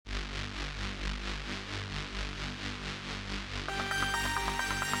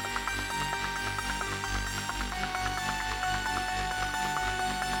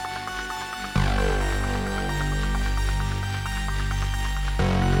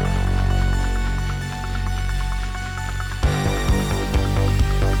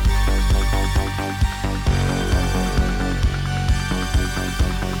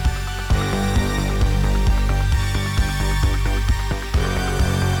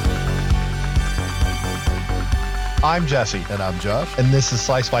I'm Jesse. And I'm Josh. And this is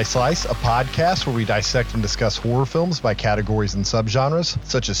Slice by Slice, a podcast where we dissect and discuss horror films by categories and subgenres,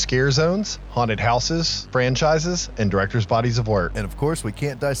 such as scare zones, haunted houses, franchises, and directors' bodies of work. And of course, we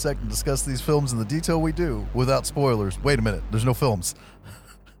can't dissect and discuss these films in the detail we do without spoilers. Wait a minute, there's no films.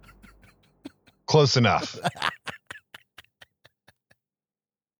 Close enough.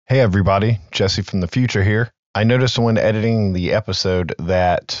 Hey everybody, Jesse from the future here. I noticed when editing the episode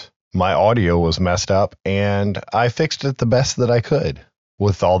that my audio was messed up, and I fixed it the best that I could.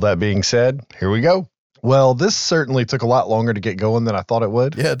 With all that being said, here we go. Well, this certainly took a lot longer to get going than I thought it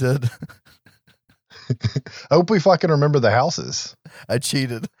would. Yeah, it did. I hope we fucking remember the houses. I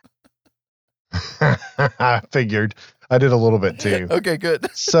cheated. I figured. I did a little bit too. Okay, good.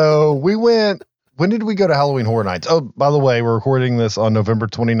 So we went, when did we go to Halloween Horror Nights? Oh, by the way, we're recording this on November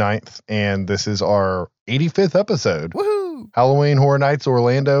 29th, and this is our 85th episode. Woohoo! Halloween Horror Nights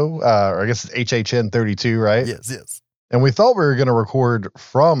Orlando, or I guess it's HHN 32, right? Yes. And we thought we were going to record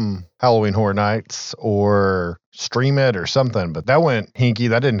from Halloween Horror Nights or stream it or something, but that went hinky.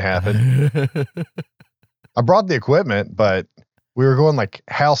 That didn't happen. I brought the equipment, but we were going like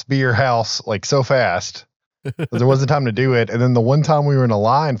house be your house, like so fast that there wasn't time to do it. And then the one time we were in a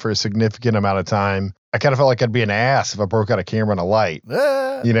line for a significant amount of time, I kind of felt like I'd be an ass if I broke out a camera and a light,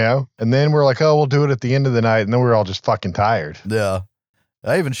 you know? And then we're like, oh, we'll do it at the end of the night. And then we were all just fucking tired. Yeah.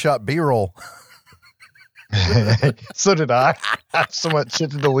 I even shot B-roll. So did I. I have so much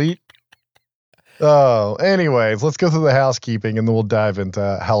shit to delete. Oh, anyways, let's go through the housekeeping and then we'll dive into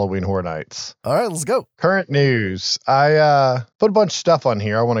Halloween Horror Nights. All right, let's go. Current news. I put a bunch of stuff on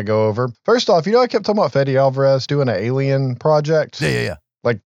here I want to go over. First off, I kept talking about Fede Alvarez doing an Alien project. Yeah.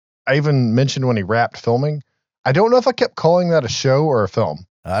 Like, I even mentioned when he wrapped filming. I don't know if I kept calling that a show or a film.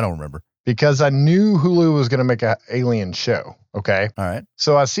 I don't remember. Because I knew Hulu was going to make an Alien show. Okay. All right.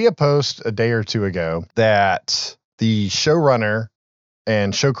 So I see a post a day or two ago that the showrunner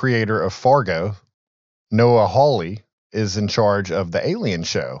and show creator of Fargo, Noah Hawley, is in charge of the Alien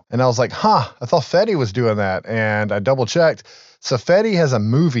show. And I was like, I thought Fede was doing that. And I double checked. So Fede has a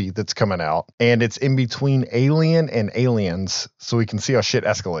movie that's coming out, and it's in between Alien and Aliens, so we can see how shit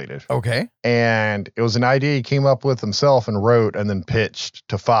escalated. Okay. And it was an idea he came up with himself and wrote and then pitched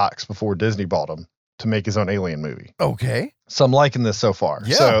to Fox before Disney bought him to make his own Alien movie. Okay. So I'm liking this so far.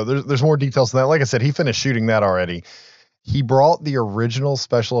 Yeah. So there's more details than that. Like I said, he finished shooting that already. He brought the original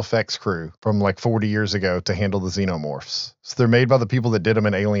special effects crew from like 40 years ago to handle the xenomorphs. So they're made by the people that did them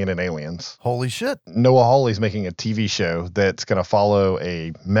in Alien and Aliens. Holy shit. Noah Hawley's making a TV show that's going to follow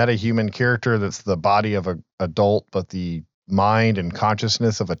a meta-human character that's the body of an adult, but the mind and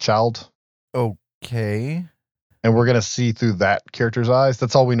consciousness of a child. Okay. And we're going to see through that character's eyes.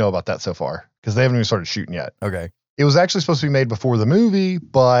 That's all we know about that so far, because they haven't even started shooting yet. Okay. It was actually supposed to be made before the movie,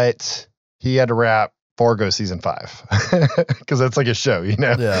 but he had to wrap Fargo season 5 because that's like a show, you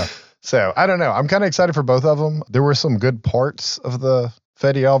know? Yeah. So I don't know. I'm kind of excited for both of them. There were some good parts of the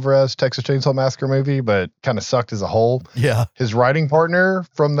Fede Alvarez Texas Chainsaw Massacre movie, but kind of sucked as a whole. Yeah. His writing partner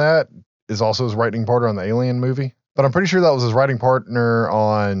from that is also his writing partner on the Alien movie, but I'm pretty sure that was his writing partner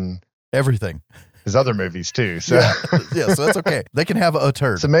on Everything. his other movies too. So Yeah, so that's okay. They can have a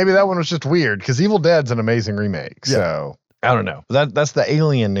turd. So maybe that one was just weird because Evil Dead's an amazing remake. Yeah. So I don't know. That's the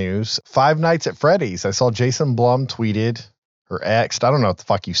Alien news. Five Nights at Freddy's. I saw Jason Blum tweeted or X'd. I don't know what the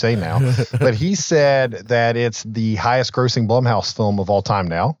fuck you say now, but he said that it's the highest grossing Blumhouse film of all time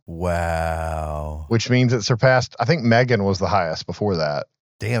now. Wow. Which means it surpassed, I think Megan was the highest before that.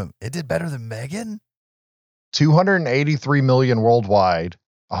 Damn, it did better than Megan? 283 million worldwide,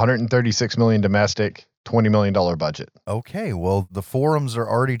 136 million domestic, $20 million budget. Okay, well, the forums are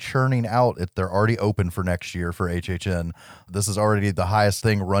already churning out. They're already open for next year for HHN. This is already the highest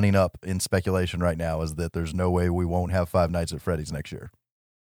thing running up in speculation right now, is that there's no way we won't have Five Nights at Freddy's next year.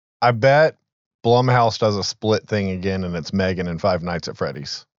 I bet Blumhouse does a split thing again, and it's Megan and Five Nights at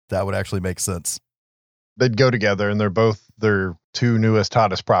Freddy's. That would actually make sense. They'd go together, and they're both their two newest,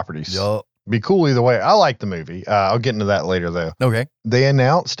 hottest properties. Yup. Be cool either way. I like the movie. I'll get into that later, though. Okay. They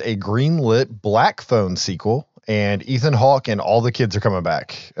announced a greenlit Black Phone sequel, and Ethan Hawke and all the kids are coming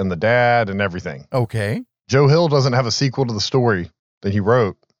back, and the dad and everything. Okay. Joe Hill doesn't have a sequel to the story that he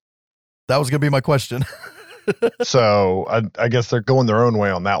wrote. That was going to be my question. So I guess they're going their own way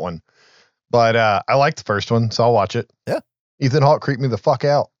on that one. But I like the first one, so I'll watch it. Yeah. Ethan Hawke creeped me the fuck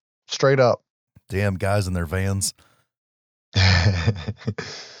out. Straight up. Damn guys in their vans.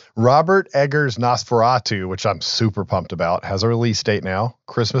 Robert Eggers' Nosferatu, which I'm super pumped about, has a release date now.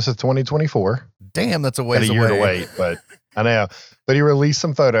 Christmas of 2024. Damn, that's a ways Got a year away. to wait, but I know. But he released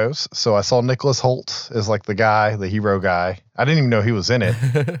some photos. So I saw Nicholas Hoult as like the guy, the hero guy. I didn't even know he was in it.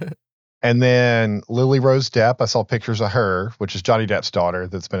 And then Lily Rose Depp, I saw pictures of her, which is Johnny Depp's daughter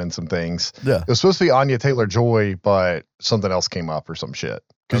that's been in some things. Yeah. It was supposed to be Anya Taylor-Joy, but something else came up or some shit.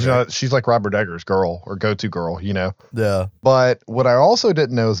 Because, Okay. you know, she's like Robert Eggers' girl or go-to girl, you know. Yeah. But what I also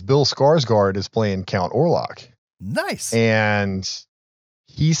didn't know is Bill Skarsgård is playing Count Orlok. Nice. And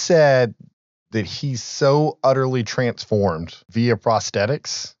he said that he's so utterly transformed via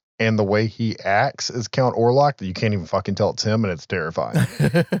prosthetics and the way he acts as Count Orlok that you can't even fucking tell it's him, and it's terrifying.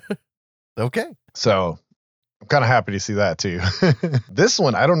 Okay. So I'm kind of happy to see that too. This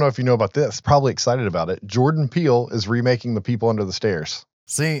one, I don't know if you know about this. Probably excited about it. Jordan Peele is remaking The People Under the Stairs.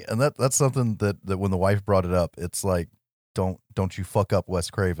 See, and that's something that when the wife brought it up, it's like, don't you fuck up Wes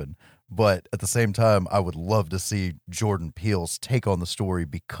Craven. But at the same time, I would love to see Jordan Peele's take on the story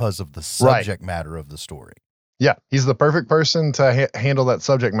because of the subject matter of the story. Yeah, he's the perfect person to handle that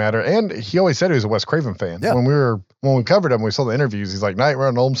subject matter. And he always said he was a Wes Craven fan. Yeah. When we covered him, we saw the interviews. He's like, Nightmare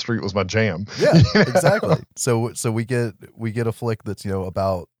on Elm Street was my jam. Yeah, You know? exactly. So we get a flick that's, you know,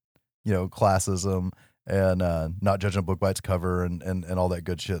 about, you know, classism and not judging a book by its cover and all that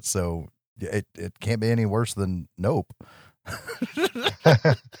good shit. So it can't be any worse than Nope.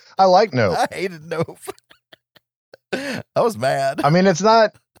 I like Nope. I hated Nope. I was mad. I mean, it's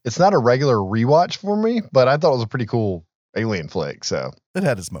not a regular rewatch for me, but I thought it was a pretty cool alien flick. So It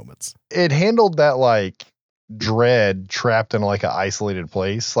had its moments. it handled that like dread trapped in like an isolated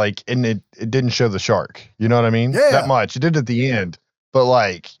place, like, and it didn't show the shark. You know what I mean? Yeah. That much. It did at the end, but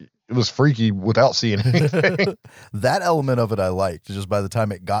like it was freaky without seeing anything. That element of it I liked. Just by the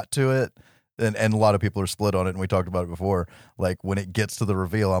time it got to it, and a lot of people are split on it, and we talked about it before. Like when it gets to the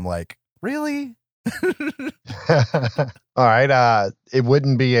reveal, I'm like, really? All right. It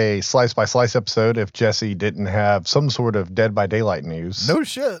wouldn't be a slice by slice episode if Jesse didn't have some sort of Dead by Daylight news. No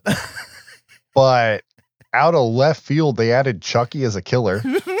shit. But out of left field, they added Chucky as a killer.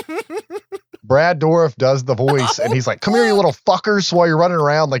 Brad Dourif does the voice, and he's like, "Come here, you little fuckers!" While you're running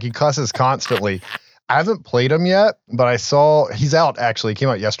around, like he cusses constantly. I haven't played him yet, but I saw he's out. Actually, he came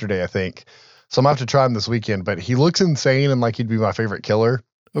out yesterday, I think. So I'm gonna have to try him this weekend. But he looks insane, and like he'd be my favorite killer.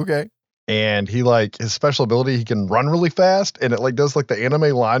 Okay. And he like his special ability, he can run really fast, and it like does like the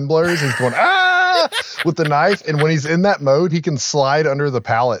anime line blurs. He's going with the knife, and when he's in that mode, he can slide under the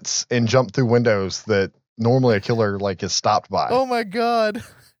pallets and jump through windows that normally a killer like is stopped by. Oh my God.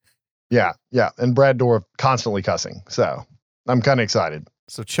 Yeah. And Brad Dourif constantly cussing, so I'm kind of excited.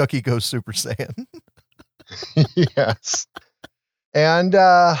 So Chucky goes Super Saiyan. Yes. And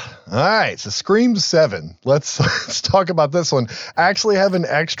all right, so Scream 7. Let's talk about this one. I actually have an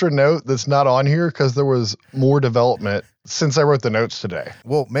extra note that's not on here because there was more development since I wrote the notes today.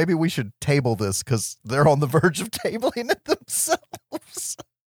 Well, maybe we should table this because they're on the verge of tabling it themselves.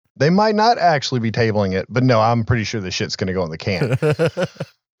 They might not actually be tabling it, but no, I'm pretty sure the shit's going to go in the can.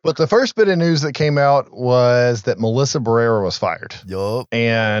 But the first bit of news that came out was that Melissa Barrera was fired. Yup.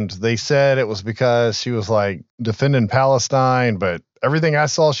 And they said it was because she was like defending Palestine, but everything I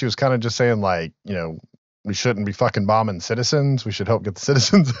saw, she was kind of just saying like, you know, we shouldn't be fucking bombing citizens. We should help get the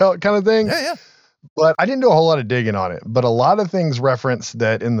citizens out kind of thing. Yeah. But I didn't do a whole lot of digging on it. But a lot of things reference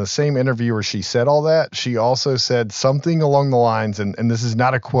that in the same interview where she said all that, she also said something along the lines, and this is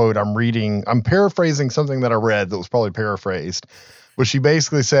not a quote, I'm paraphrasing something that I read that was probably paraphrased. But she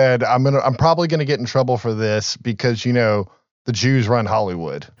basically said, I'm probably gonna get in trouble for this because, you know, the Jews run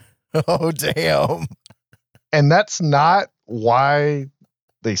Hollywood. Oh, damn. And that's not why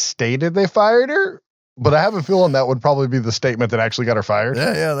they stated they fired her, but I have a feeling that would probably be the statement that actually got her fired.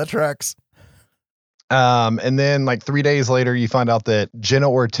 Yeah, that tracks. And then like 3 days later, you find out that Jenna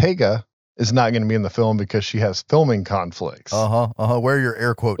Ortega is not going to be in the film because she has filming conflicts. Where are your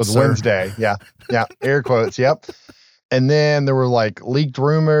air quotes, With sir? Wednesday. Yeah. Air quotes. Yep. And then there were like leaked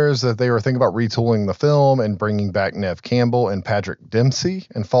rumors that they were thinking about retooling the film and bringing back Neve Campbell and Patrick Dempsey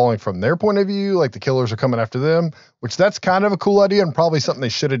and following from their point of view, like the killers are coming after them, which that's kind of a cool idea and probably something they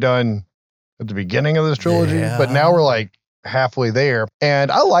should have done at the beginning of this trilogy. Yeah. But now we're like halfway there. And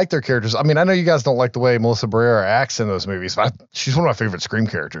I like their characters. I mean, I know you guys don't like the way Melissa Barrera acts in those movies, but she's one of my favorite Scream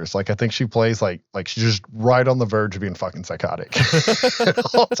characters. Like, I think she plays like she's just right on the verge of being fucking psychotic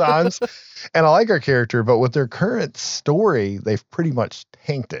at all times. And I like her character, but with their current story, they've pretty much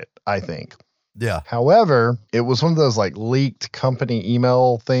tanked it, I think. Yeah. However, it was one of those like leaked company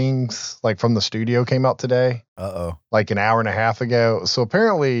email things, like from the studio came out today, like an hour and a half ago. So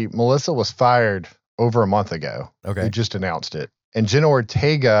apparently Melissa was fired over a month ago. Okay. They just announced it. And Jenna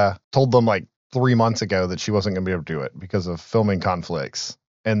Ortega told them like 3 months ago that she wasn't going to be able to do it because of filming conflicts.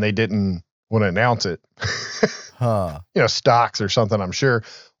 And they didn't want to announce it. You know, stocks or something, I'm sure.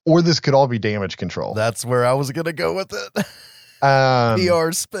 Or this could all be damage control. That's where I was going to go with it.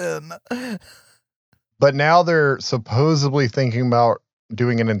 PR spin. But now they're supposedly thinking about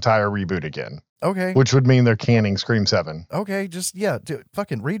doing an entire reboot again, Okay. which would mean they're canning Scream 7. Okay. Just,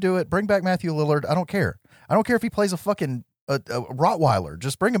 fucking redo it. Bring back Matthew Lillard. I don't care. I don't care if he plays a fucking a Rottweiler.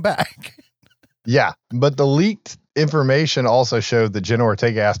 Just bring him back. Yeah, but the leaked information also showed that Jenna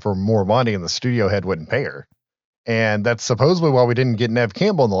Ortega asked for more money and the studio head wouldn't pay her. And that's supposedly why we didn't get Nev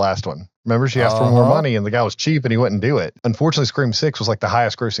Campbell in the last one. Remember, she asked for more money and the guy was cheap and he wouldn't do it. Unfortunately, Scream 6 was like the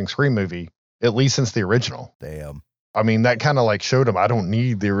highest grossing Scream movie, at least since the original. Damn. I mean, that kind of like showed him I don't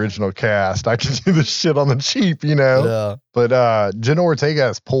need the original cast. I can do this shit on the cheap, you know? Yeah. But Jenna Ortega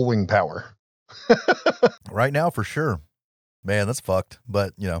has pulling power. Right now, for sure. Man, that's fucked.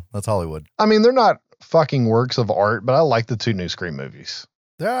 But, that's Hollywood. I mean, they're not fucking works of art, but I like the 2 new Scream movies.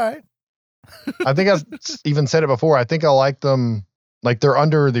 They're all right. I think I've even said it before. I think I like them. Like they're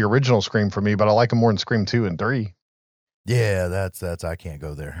under the original Scream for me, but I like them more than Scream 2 and 3. Yeah, that's I can't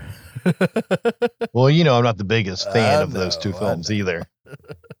go there. Well, I'm not the biggest fan of those 2 films either.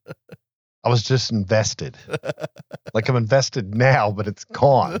 I was just invested. Like I'm invested now, but it's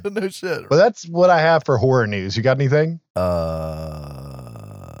gone. No shit. But that's what I have for horror news. You got anything?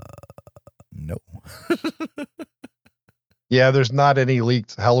 No. Yeah, there's not any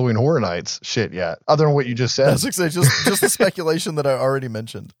leaked Halloween Horror Nights shit yet, other than what you just said. That's just the speculation that I already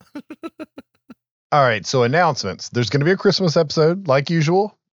mentioned. All right, so announcements. There's going to be a Christmas episode, like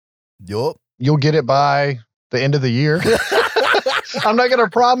usual. Yup. You'll get it by the end of the year. I'm not going to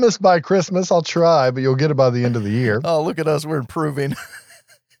promise by Christmas. I'll try, but you'll get it by the end of the year. Oh, look at us. We're improving.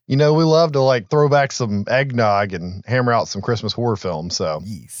 We love to like throw back some eggnog and hammer out some Christmas horror films. So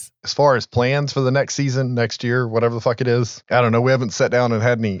Yes. as far as plans for the next season, next year, whatever the fuck it is, I don't know. We haven't sat down and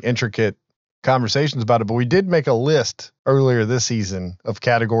had any intricate conversations about it, but we did make a list earlier this season of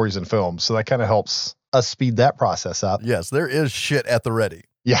categories and films. So that kind of helps us speed that process up. Yes, there is shit at the ready.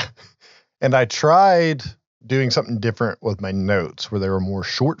 Yeah. And I tried doing something different with my notes where they were more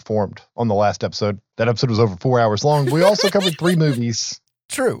short formed on the last episode. That episode was over 4 hours long. We also covered 3 movies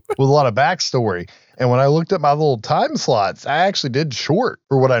True. with a lot of backstory. And when I looked at my little time slots, I actually did short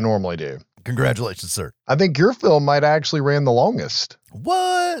for what I normally do. Congratulations, sir. I think your film might actually ran the longest,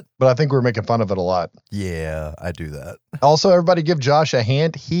 What? but I think we're making fun of it a lot. Yeah, I do that. Also, everybody give Josh a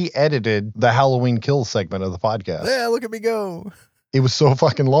hand. He edited the Halloween Kills segment of the podcast. Yeah, look at me go. It was so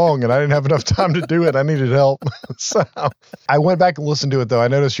fucking long and I didn't have enough time to do it. I needed help. So I went back and listened to it though. I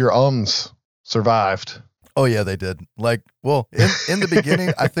noticed your survived. Oh yeah, they did. Like, well, in the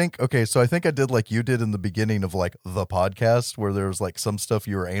beginning, I think I did like you did in the beginning of like the podcast where there was like some stuff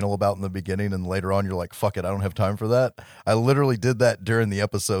you were anal about in the beginning and later on you're like, fuck it, I don't have time for that. I literally did that during the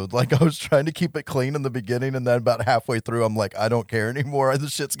episode. Like I was trying to keep it clean in the beginning and then about halfway through I'm like, I don't care anymore.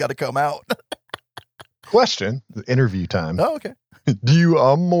 This shit's got to come out. Question, the interview time. Oh, okay. Do you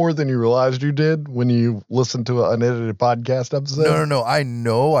more than you realized you did when you listened to an unedited podcast episode? No. I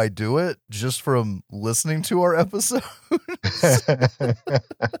know I do it just from listening to our episode.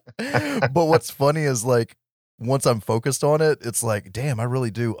 But what's funny is like once I'm focused on it, it's like, damn, I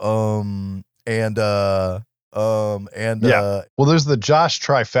really do. Well, there's the Josh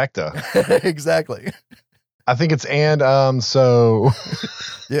trifecta. Exactly. I think it's so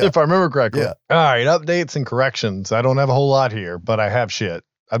Yeah. if I remember correctly. Yeah. All right, updates and corrections. I don't have a whole lot here, but I have shit.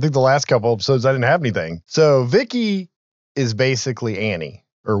 I think the last couple episodes I didn't have anything. So Vicky is basically Annie,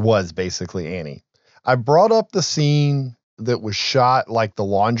 or was basically Annie. I brought up the scene that was shot like the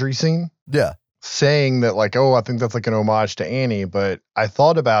laundry scene. Yeah. Saying that like, oh, I think that's like an homage to Annie, but I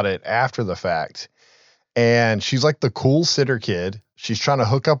thought about it after the fact. And she's like the cool sitter kid. She's trying to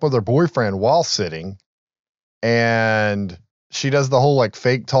hook up with her boyfriend while sitting. And she does the whole like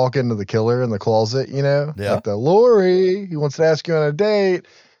fake talking to the killer in the closet, Yeah. like the Lori, he wants to ask you on a date.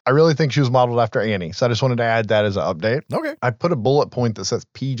 I really think she was modeled after Annie. So I just wanted to add that as an update. Okay. I put a bullet point that says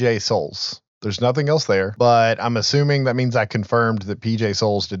PJ Souls. There's nothing else there, but I'm assuming that means I confirmed that PJ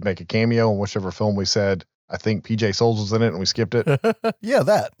Souls did make a cameo in whichever film we said. I think PJ Souls was in it and we skipped it. Yeah,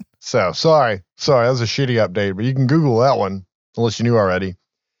 that. So sorry. That was a shitty update, but you can Google that one unless you knew already.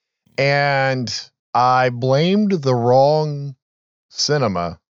 And I blamed the wrong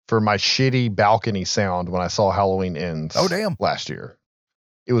cinema for my shitty balcony sound when I saw Halloween Ends. Oh, damn. Last year.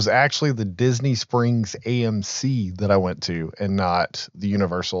 It was actually the Disney Springs AMC that I went to and not the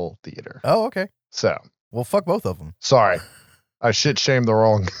Universal Theater. Oh, okay. So, Well, fuck both of them. sorry. I shit shamed the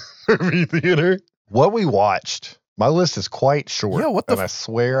wrong movie theater. What we watched, my list is quite short. Yeah, what the and I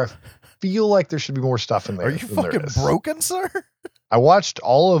swear, I feel like there should be more stuff in there. Are you than there fucking is. broken, sir? I watched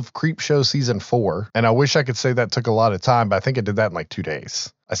all of Creepshow season 4, and I wish I could say that took a lot of time, but I think I did that in like 2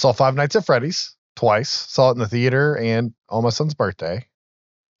 days. I saw Five Nights at Freddy's twice. Saw it in the theater and on my son's birthday.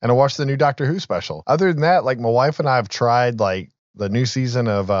 And I watched the new Doctor Who special. Other than that, like my wife and I have tried like the new season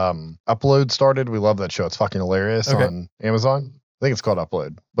of Upload started. We love that show. It's fucking hilarious on Amazon. I think it's called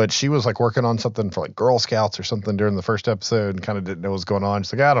Upload. But she was like working on something for like Girl Scouts or something during the first episode and kind of didn't know what was going on.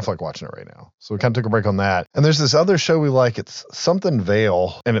 She's like, I don't feel like watching it right now. So we kind of took a break on that. And there's this other show we like. It's something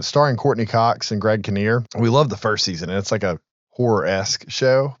Veil, and it's starring Courtney Cox and Greg Kinnear. We love the first season, and it's like a horror-esque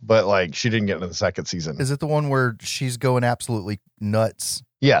show, but like she didn't get into the second season. Is it the one where she's going absolutely nuts?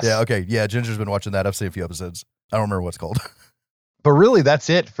 Yes. Yeah, okay. Yeah, Ginger's been watching that. I've seen a few episodes. I don't remember what it's called. But really, that's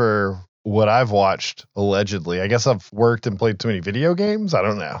it for what I've watched, allegedly. I guess I've worked and played too many video games. I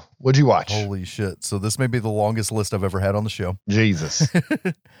don't know. What'd you watch? Holy shit. So this may be the longest list I've ever had on the show. Jesus.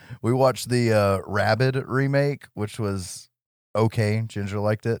 We watched the Rabid remake, which was okay. Ginger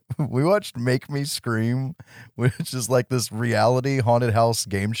liked it. We watched Make Me Scream, which is like this reality haunted house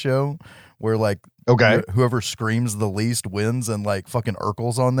game show where like whoever screams the least wins, and like fucking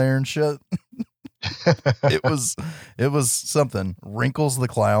Urkel's on there and shit. It was something. Wrinkles the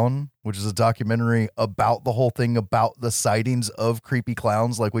Clown, which is a documentary about the whole thing, about the sightings of creepy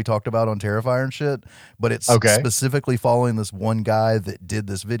clowns like we talked about on Terrifier and shit, but it's specifically following this one guy that did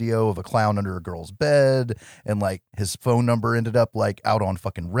this video of a clown under a girl's bed, and like his phone number ended up like out on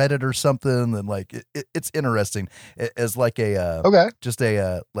fucking Reddit or something, and like it's interesting as like a just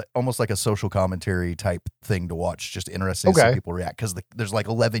a like, almost like a social commentary type thing to watch. Just interesting to see people react, because there's like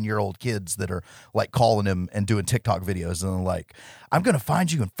 11-year-old kids that are like calling him and doing TikTok videos and like, I'm gonna find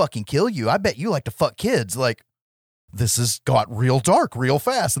you and fucking kill you. I bet you like to fuck kids. Like, this has got real dark real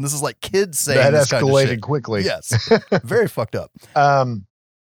fast, and this is like kids saying that this escalated kind of shit. quickly. Yes, very fucked up. That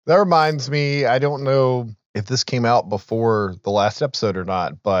reminds me, I don't know if this came out before the last episode or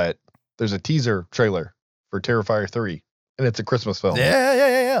not, but there's a teaser trailer for Terrifier 3, and it's a Christmas film.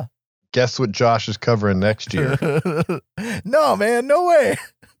 Yeah. Guess what Josh is covering next year? No, man, no way.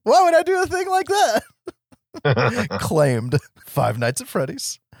 Why would I do a thing like that? Claimed Five Nights at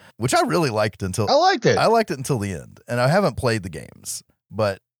Freddy's, which I really liked until I liked it. I liked it until the end, and I haven't played the games,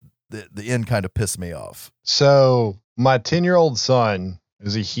 but the end kind of pissed me off. So my 10-year-old son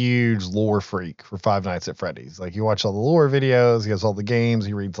is a huge lore freak for Five Nights at Freddy's. Like, he watches all the lore videos, he has all the games,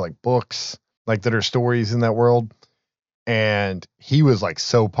 he reads like books, like that are stories in that world. And he was like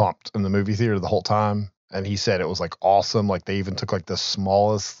so pumped in the movie theater the whole time. And he said it was like awesome. Like, they even took like the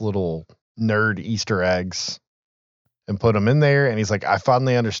smallest little nerd Easter eggs and put them in there. And he's like, I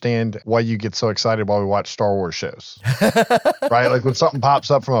finally understand why you get so excited while we watch Star Wars shows. Right? Like when something pops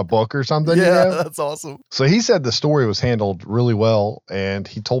up from a book or something. Yeah, you know? That's awesome. So he said the story was handled really well. And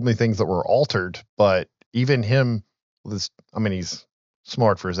he told me things that were altered. But even him, he's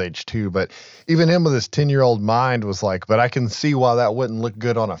smart for his age too, but even him with his 10-year-old mind was like, but I can see why that wouldn't look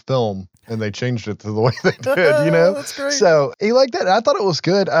good on a film, and they changed it to the way they did, you know? That's great. So he liked that. I thought it was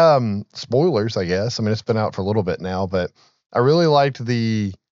good. Spoilers, I guess. I mean, it's been out for a little bit now, but I really liked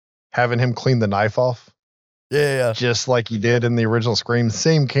having him clean the knife off. Yeah. Just like he did in the original Scream,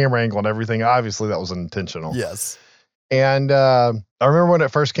 same camera angle and everything. Obviously that was intentional. Yes. And I remember when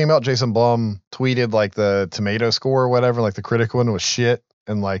it first came out, Jason Blum tweeted like the tomato score or whatever, like the critic one was shit,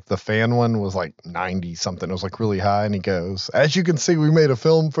 and like the fan one was like 90 something. It was like really high. And he goes, as you can see, we made a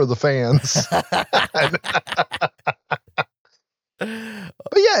film for the fans. But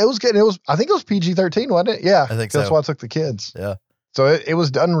yeah, it was good. I think it was PG-13, wasn't it? Yeah, I think that's so. why I took the kids. Yeah. So it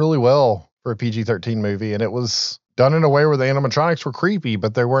was done really well for a PG-13 movie, and it was done in a way where the animatronics were creepy,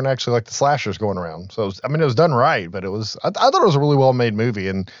 but they weren't actually like the slashers going around. So it was done right, but I thought it was a really well made movie,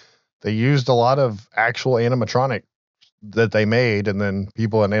 and they used a lot of actual animatronic that they made, and then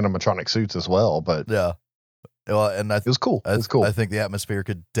people in animatronic suits as well. But yeah, well, and it was cool. It was cool. I think the atmosphere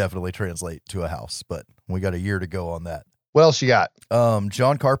could definitely translate to a house, but we got a year to go on that. What else you got?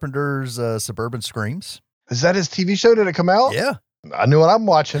 John Carpenter's Suburban Screams. Is that his TV show? Did it come out? Yeah. I knew what I'm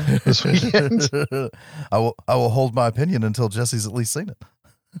watching this weekend. I will hold my opinion until Jesse's at least seen it.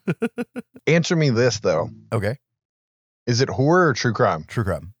 Answer me this though. Okay. Is it horror or true crime? True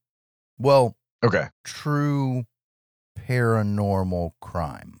crime. Well, okay. True paranormal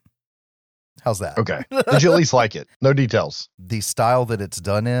crime. How's that? Okay. Did you at least like it? No details. The style that it's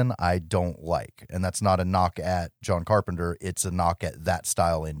done in, I don't like. And that's not a knock at John Carpenter. It's a knock at that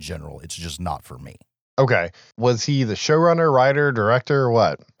style in general. It's just not for me. Okay. Was he the showrunner, writer, director, or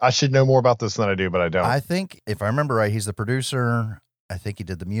what? I should know more about this than I do, but I don't. I think, if I remember right, he's the producer. I think he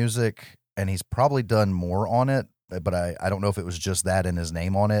did the music, and he's probably done more on it, but I don't know if it was just that and his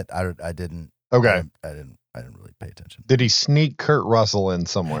name on it. I didn't. Okay. I didn't really pay attention. Did he sneak Kurt Russell in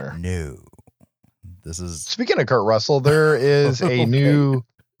somewhere? No. This is... Speaking of Kurt Russell, there is a new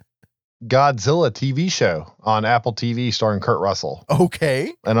Godzilla TV show on Apple TV starring Kurt Russell.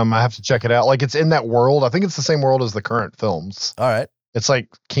 Okay. And I'm gonna have to check it out. Like, it's in that world. I think it's the same world as the current films. All right. It's like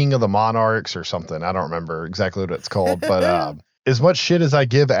King of the Monarchs or something. I don't remember exactly what it's called. But as much shit as I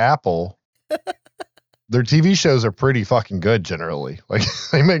give Apple, their TV shows are pretty fucking good generally. Like,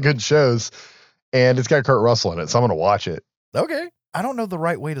 they make good shows. And it's got Kurt Russell in it, so I'm gonna watch it. Okay. I don't know the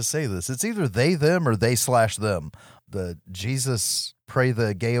right way to say this. It's either they, them, or they / them. The Jesus Pray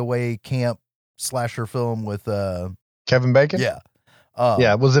the Gay Away Camp slasher film with Kevin Bacon? Yeah.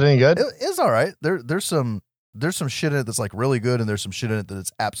 Yeah, was it any good? It's all right. There's some shit in it that's like really good, and there's some shit in it that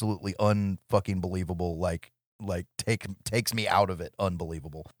it's absolutely unfucking believable. Like takes me out of it.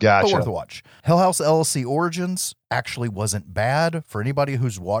 Unbelievable. Gotcha. But worth a watch. Hell House LLC Origins actually wasn't bad for anybody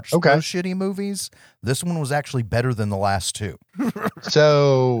who's watched those shitty movies. This one was actually better than the last two.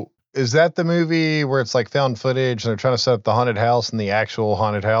 So is that the movie where it's like found footage and they're trying to set up the haunted house and the actual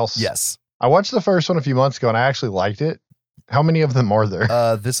haunted house? Yes. I watched the first one a few months ago and I actually liked it. How many of them are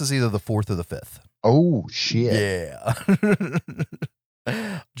there? This is either the 4th or the 5th. Oh, shit.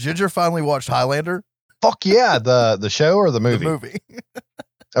 Yeah. Ginger finally watched Highlander. Fuck yeah. The show or the movie? The movie.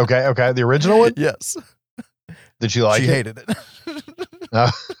 Okay. The original one? Yes. Did you like it? She hated it.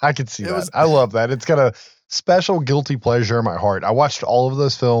 I could see that. I love that. It's got a special guilty pleasure in my heart. I watched all of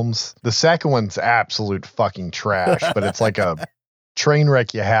those films. The second one's absolute fucking trash, but it's like a train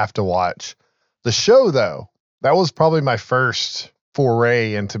wreck you have to watch. The show, though, that was probably my first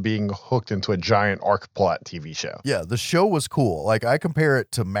foray into being hooked into a giant arc plot TV show. Yeah, the show was cool. Like, I compare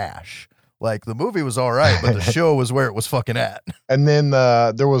it to MASH. Like, the movie was all right, but the show was where it was fucking at. And then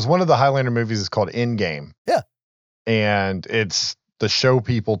there was one of the Highlander movies is called Endgame. Yeah. And it's the show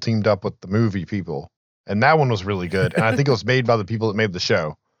people teamed up with the movie people. And that one was really good. And I think it was made by the people that made the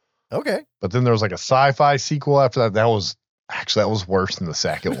show. Okay. But then there was like a sci-fi sequel after that. That was worse than the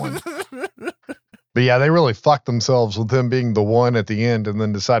second one. But yeah, they really fucked themselves with them being the one at the end and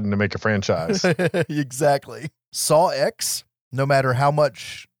then deciding to make a franchise. Exactly. Saw X, no matter how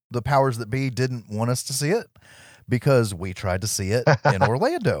much the powers that be didn't want us to see it, because we tried to see it in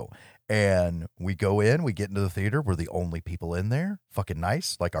Orlando. And we go in, we get into the theater. We're the only people in there. Fucking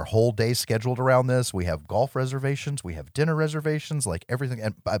nice. Like, our whole day scheduled around this. We have golf reservations. We have dinner reservations, like everything.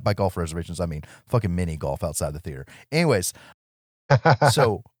 And by golf reservations, I mean fucking mini golf outside the theater. Anyways,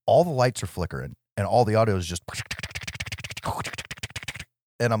 so all the lights are flickering and all the audio is just.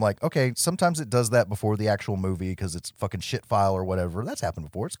 And I'm like, okay, sometimes it does that before the actual movie because it's fucking shit file or whatever. That's happened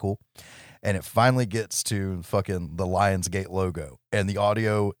before. It's cool. And it finally gets to fucking the Lionsgate logo and the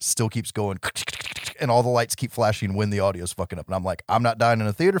audio still keeps going and all the lights keep flashing when the audio's fucking up. And I'm like, I'm not dying in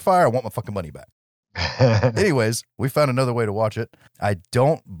a theater fire. I want my fucking money back. Anyways, we found another way to watch it. I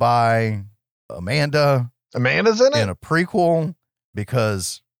don't buy Amanda's in it? In a prequel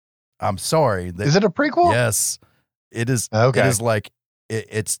because I'm sorry. Is it a prequel? Yes. It is. Okay. It is like,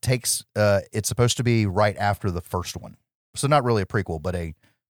 it's supposed to be right after the first one. So not really a prequel, but a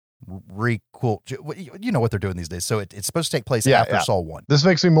requel. You know what they're doing these days. So it's supposed to take place after Saw 1. This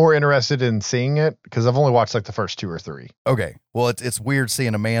makes me more interested in seeing it because I've only watched like the first 2 or 3. Okay. Well, it's weird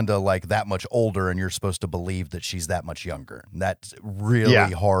seeing Amanda like that much older and you're supposed to believe that she's that much younger. That's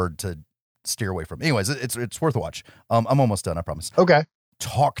really hard to steer away from. Anyways, it's worth a watch. I'm almost done, I promise. Okay.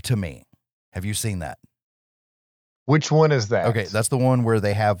 Talk to Me. Have you seen that? Which one is that? Okay, that's the one where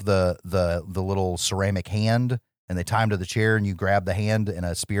they have the little ceramic hand and they tie him to the chair and you grab the hand and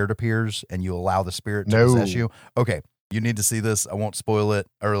a spirit appears and you allow the spirit to possess you. Okay, you need to see this. I won't spoil it.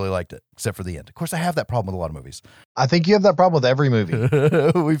 I really liked it, except for the end. Of course, I have that problem with a lot of movies. I think you have that problem with every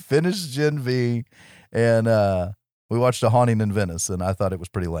movie. We finished Gen V and we watched A Haunting in Venice and I thought it was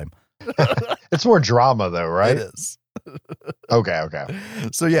pretty lame. It's more drama though, right? It is. Okay.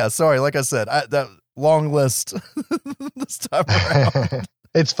 So yeah, sorry. Like I said, that long list this time around.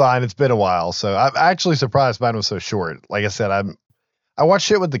 It's fine. It's been a while. So I'm actually surprised mine was so short. Like I said, I watch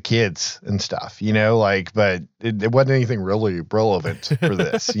shit with the kids and stuff, but it wasn't anything really relevant for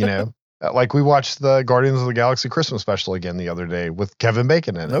this, Like we watched the Guardians of the Galaxy Christmas special again the other day with Kevin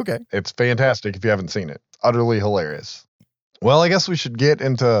Bacon in it. Okay. It's fantastic if you haven't seen it. Utterly hilarious. Well, I guess we should get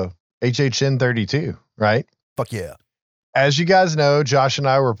into HHN 32, right? Fuck yeah. As you guys know, Josh and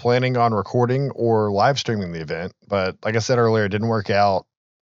I were planning on recording or live streaming the event, but like I said earlier, it didn't work out.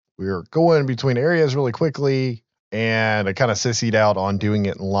 We were going between areas really quickly, and I kind of sissied out on doing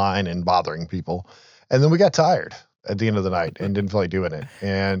it in line and bothering people. And then we got tired at the end of the night and didn't feel like doing it.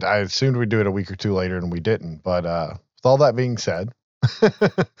 And I assumed we'd do it a week or two later, and we didn't. But with all that being said,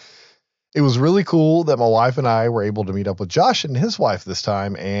 it was really cool that my wife and I were able to meet up with Josh and his wife this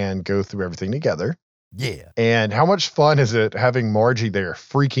time and go through everything together. Yeah. And how much fun is it having Margie there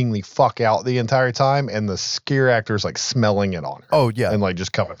freaking the fuck out the entire time and the scare actors like smelling it on her? Oh yeah. And like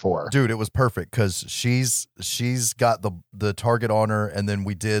just coming for her. Dude, it was perfect because she's got the target on her, and then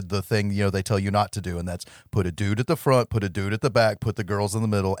we did the thing, they tell you not to do, and that's put a dude at the front, put a dude at the back, put the girls in the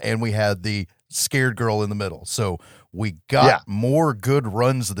middle, and we had the scared girl in the middle. So we got more good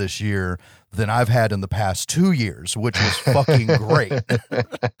runs this year than I've had in the past 2 years, which was fucking great.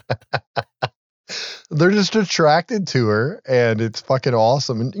 They're just attracted to her, and it's fucking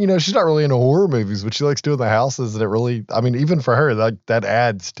awesome. And she's not really into horror movies, but she likes doing the houses, and it really, I mean, even for her, that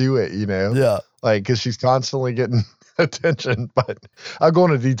adds to it, Yeah. like because she's constantly getting attention. But I'll go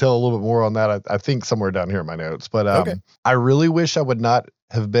into detail a little bit more on that. I think somewhere down here in my notes. But Okay. I really wish I would not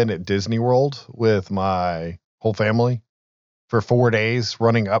have been at Disney World with my whole family for 4 days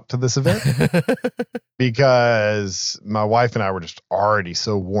running up to this event because my wife and I were just already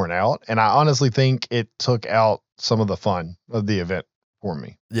so worn out. And I honestly think it took out some of the fun of the event for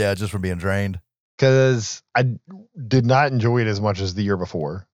me. Yeah, just from being drained. Because I did not enjoy it as much as the year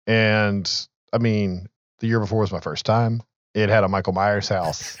before. And I mean, the year before was my first time. It had a Michael Myers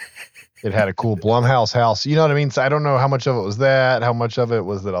house. It had a cool Blumhouse house. You know what I mean? So I don't know how much of it was that, how much of it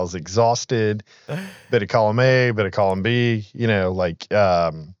was that I was exhausted. Bit of column A, bit of column B,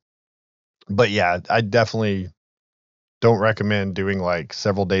 but yeah, I definitely don't recommend doing like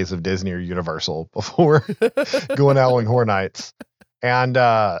several days of Disney or Universal before going Halloween Horror Nights. And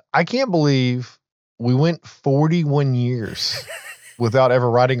I can't believe we went 41 years without ever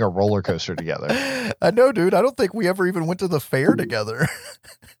riding a roller coaster together. I know, dude. I don't think we ever even went to the fair together.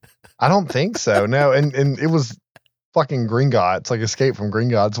 I don't think so. No. And it was fucking Gringotts, like Escape from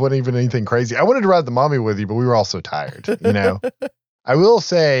Gringotts. Wasn't even anything crazy. I wanted to ride the Mummy with you, but we were all so tired, I will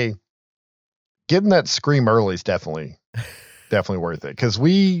say getting that Scream early is definitely worth it. Cause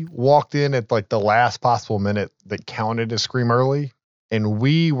we walked in at like the last possible minute that counted as Scream early. And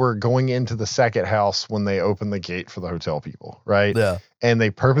we were going into the second house when they opened the gate for the hotel people. Right. Yeah. And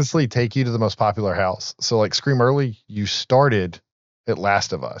they purposely take you to the most popular house. So like Scream early, you started at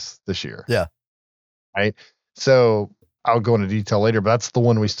Last of Us this year. Yeah. Right. So I'll go into detail later, but that's the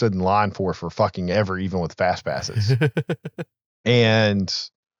one we stood in line for fucking ever, even with fast passes. And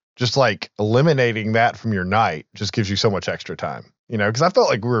just like eliminating that from your night just gives you so much extra time, because I felt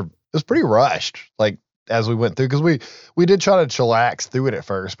like it was pretty rushed. Like as we went through, because we did try to chillax through it at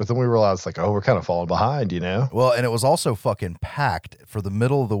first, but then we realized like, oh, we're kind of falling behind, Well, and it was also fucking packed for the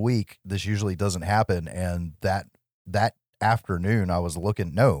middle of the week. This usually doesn't happen. And that afternoon I was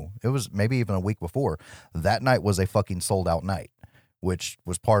looking, it was maybe even a week before, that night was a fucking sold out night, which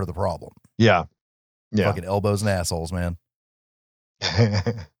was part of the problem. Yeah Fucking elbows and assholes, man.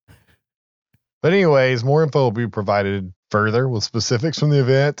 But anyways, more info will be provided further with specifics from the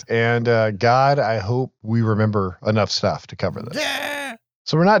event, and God, I hope we remember enough stuff to cover this. Yeah.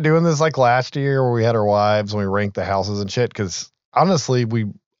 So we're not doing this like last year where we had our wives and we ranked the houses and shit, because honestly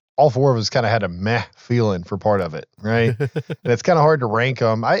all four of us kind of had a meh feeling for part of it, right? And it's kind of hard to rank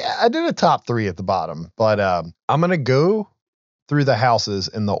them. I did a top 3 at the bottom, but I'm going to go through the houses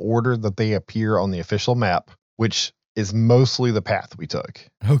in the order that they appear on the official map, which is mostly the path we took.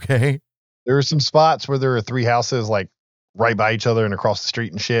 Okay. There are some spots where there are 3 houses like right by each other and across the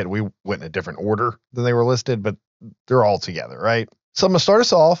street and shit. We went in a different order than they were listed, but they're all together, right? So I'm going to start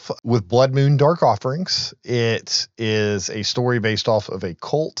us off with Blood Moon Dark Offerings. It is a story based off of a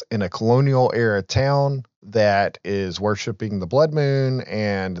cult in a colonial era town that is worshiping the blood moon,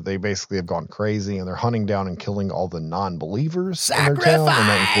 and they basically have gone crazy and they're hunting down and killing all the non-believers in their town, and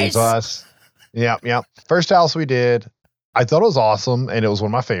that includes us. Yep. First house we did, I thought it was awesome, and it was one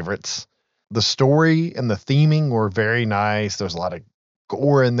of my favorites. The story and the theming were very nice. There's a lot of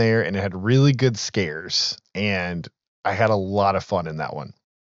gore in there, and it had really good scares, and I had a lot of fun in that one.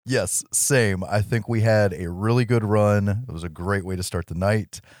 Yes, same. I think we had a really good run. It was a great way to start the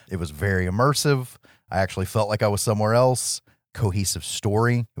night. It was very immersive. I actually felt like I was somewhere else. Cohesive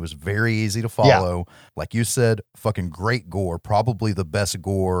story. It was very easy to follow. Yeah. Like you said, fucking great gore. Probably the best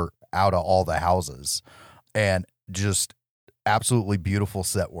gore out of all the houses. And just absolutely beautiful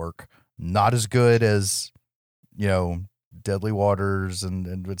set work. Not as good as, Deadly Waters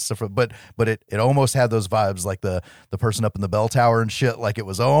and stuff, but it almost had those vibes, like the person up in the bell tower and shit. Like it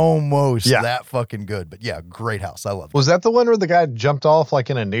was almost that fucking good. But yeah, great house. I loved it. Was that the one where the guy jumped off like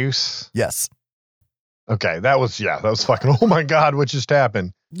in a noose? Yes. Okay, that was fucking, oh my God, what just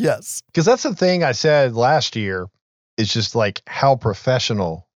happened? Yes. Because that's the thing I said last year. It's just like how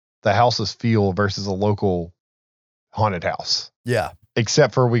professional the houses feel versus a local haunted house. Yeah.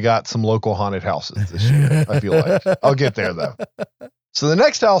 Except for we got some local haunted houses this year, I feel like. I'll get there, though. So the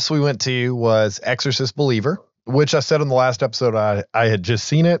next house we went to was Exorcist Believer, which I said in the last episode I had just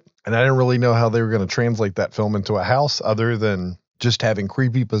seen it, and I didn't really know how they were going to translate that film into a house other than just having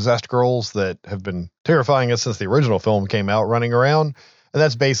creepy possessed girls that have been terrifying us since the original film came out running around. And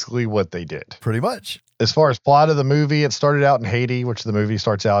that's basically what they did. Pretty much. As far as plot of the movie, it started out in Haiti, which the movie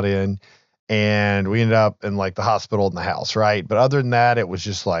starts out in, and we ended up in like the hospital in the house, right? But other than that, it was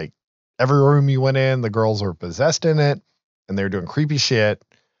just like every room you went in, the girls were possessed in it, and they were doing creepy shit.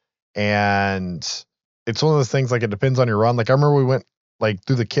 And it's one of those things, like, it depends on your run. Like, I remember we went like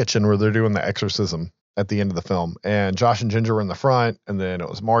through the kitchen where they're doing the exorcism at the end of the film, and Josh and Ginger were in the front, and then it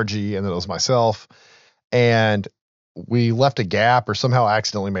was Margie, and then it was myself. And we left a gap or somehow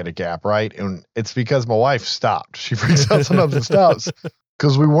accidentally made a gap, right? And it's because my wife stopped. She freaks out sometimes and stops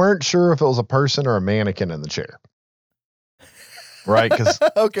because we weren't sure if it was a person or a mannequin in the chair. Right? Because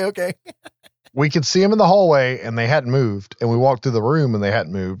okay. we could see them in the hallway and they hadn't moved, and we walked through the room and they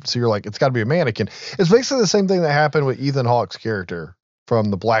hadn't moved. So you're like, it's got to be a mannequin. It's basically the same thing that happened with Ethan Hawke's character from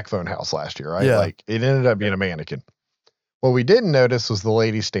the Black Phone house last year, right? Yeah. Like, it ended up being a mannequin. What we didn't notice was the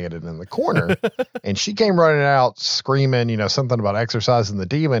lady standing in the corner, and she came running out screaming, something about exorcising the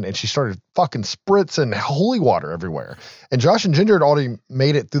demon, and she started fucking spritzing holy water everywhere. And Josh and Ginger had already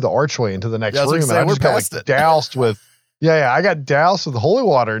made it through the archway into the next room, and I just got like doused with, I got doused with holy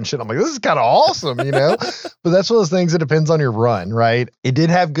water and shit. I'm like, this is kind of awesome, But that's one of those things that depends on your run, right? It did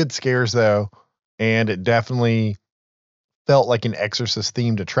have good scares though, and it definitely felt like an Exorcist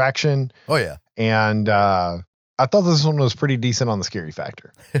themed attraction. Oh yeah, and I thought this one was pretty decent on the scary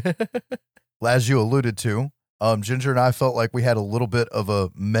factor. As you alluded to, Ginger and I felt like we had a little bit of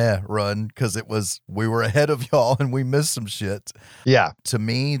a meh run because we were ahead of y'all and we missed some shit. Yeah. To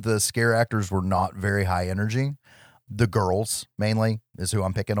me, the scare actors were not very high energy. The girls, mainly, is who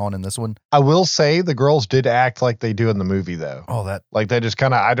I'm picking on in this one. I will say the girls did act like they do in the movie, though. Oh, like they just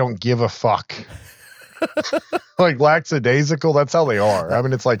kind of, I don't give a fuck. Like lackadaisical, that's how they are. I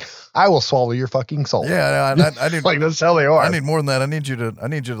mean, it's like, I will swallow your fucking soul. Yeah, I need like that's how they are. I need more than that. I need you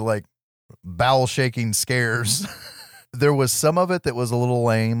to like bowel shaking scares. There was some of it that was a little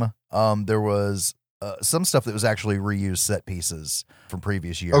lame. There was some stuff that was actually reused set pieces from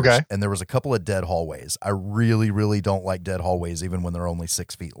previous years. Okay. And there was a couple of dead hallways. I really, really don't like dead hallways, even when they're only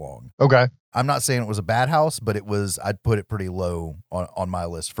 6 feet long. Okay. I'm not saying it was a bad house, but I'd put it pretty low on my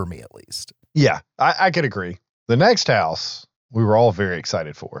list, for me at least. Yeah, I could agree. The next house we were all very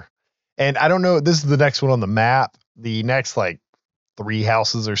excited for. And I don't know, this is the next one on the map. The next like 3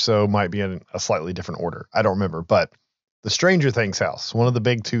 houses or so might be in a slightly different order. I don't remember, but the Stranger Things house, one of the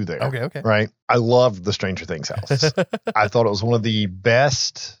big 2 there. Okay. Right? I loved the Stranger Things house. I thought it was one of the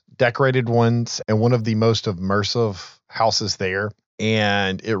best decorated ones and one of the most immersive houses there.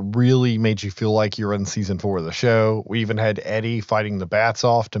 And it really made you feel like you're in season 4 of the show. We even had Eddie fighting the bats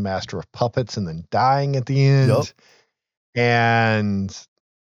off to Master of Puppets and then dying at the end. Yep. And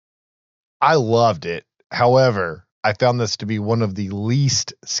I loved it. However, I found this to be one of the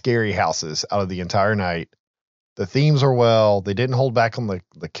least scary houses out of the entire night. The themes are well. They didn't hold back on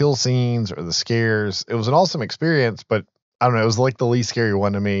the kill scenes or the scares. It was an awesome experience, but I don't know. It was like the least scary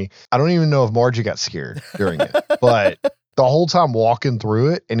one to me. I don't even know if Margie got scared during it, but the whole time walking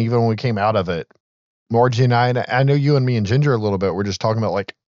through it, and even when we came out of it, Margie and I know you and me and Ginger a little bit, we're just talking about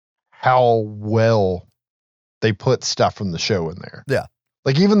like how well they put stuff from the show in there. Yeah.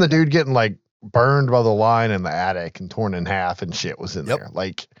 Like even the dude getting like burned by the line in the attic and torn in half and shit was in there.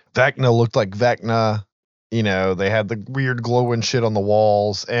 Like Vecna looked like Vecna. They had the weird glowing shit on the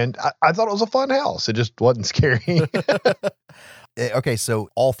walls, and I thought it was a fun house. It just wasn't scary. Okay, so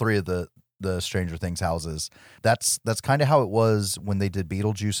all 3 of the Stranger Things houses, that's kind of how it was when they did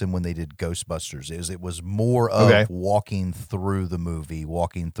Beetlejuice and when they did Ghostbusters. It was more of walking through the movie,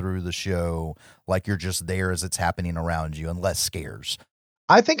 walking through the show, like you're just there as it's happening around you, and less scares.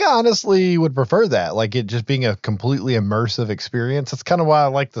 I think I honestly would prefer that, like it just being a completely immersive experience. That's kind of why I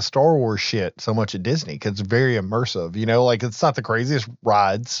like the Star Wars shit so much at Disney, because it's very immersive, like it's not the craziest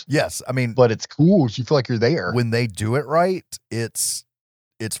rides. Yes, I mean, but it's cool. You feel like you're there. When they do it right, it's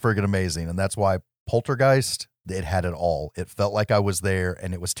friggin' amazing. And that's why Poltergeist, it had it all. It felt like I was there,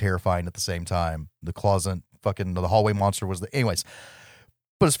 and it was terrifying at the same time. The closet, the hallway monster was there. Anyways,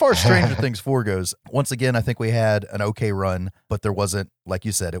 but as far as Stranger Things 4 goes, once again, I think we had an okay run, but there wasn't, like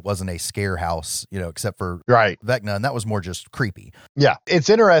you said, it wasn't a scare house, except for Vecna, and that was more just creepy. Yeah,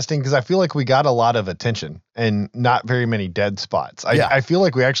 it's interesting because I feel like we got a lot of attention and not very many dead spots. I feel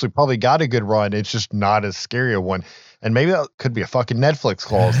like we actually probably got a good run. It's just not as scary a one. And maybe that could be a fucking Netflix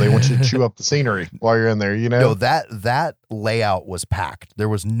clause. They want you to chew up the scenery while you're in there, No, that layout was packed. There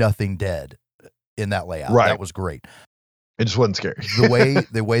was nothing dead in that layout. Right. That was great. It just wasn't scary.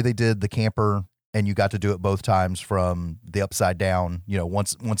 the way they did the camper, and you got to do it both times from the upside down,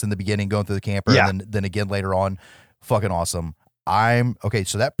 once in the beginning going through the camper, Yeah. and then again later on, fucking awesome.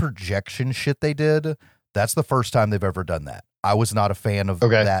 So that projection shit they did, that's the first time they've ever done that. I was not a fan of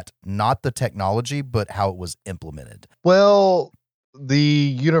that, not the technology, but how it was implemented. Well, the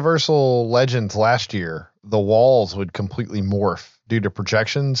Universal Legends last year, the walls would completely morph due to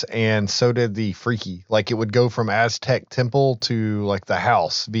projections, and so did the Freaky. Like, it would go from Aztec Temple to like the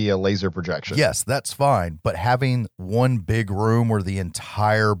house via laser projection. Yes, that's fine, but having one big room where the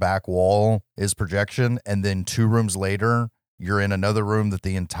entire back wall is projection, and then 2 rooms later you're in another room that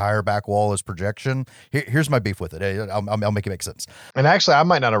the entire back wall is projection. Here's my beef with it. I'll make it make sense. And actually, I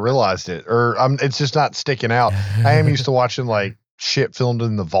might not have realized it, or it's just not sticking out. I am used to watching like shit filmed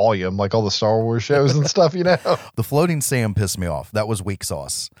in the volume, like all the Star Wars shows and stuff, The floating Sam pissed me off. That was weak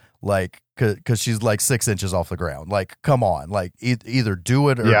sauce. Like, because she's like 6 inches off the ground. Like, come on. Like, either do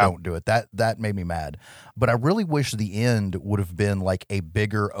it or don't do it. That made me mad. But I really wish the end would have been like a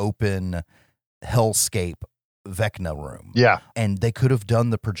bigger open hellscape Vecna room. Yeah. And they could have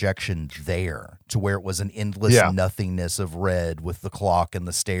done the projection there to where it was an endless nothingness of red with the clock and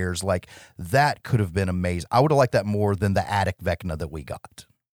the stairs. Like, that could have been amazing. I would have liked that more than the attic Vecna that we got.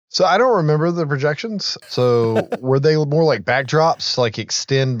 So I don't remember the projections. So were they more like backdrops, like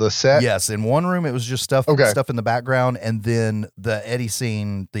extend the set? Yes. In one room, it was just stuff in the background. And then the Eddie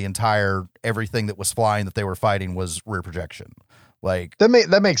scene, everything that was flying that they were fighting was rear projection. Like, that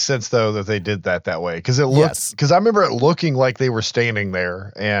makes sense though that they did that way, because it looks, because I remember it looking like they were standing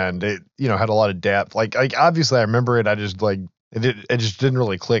there, and it had a lot of depth. Like obviously I remember it. I just like it just didn't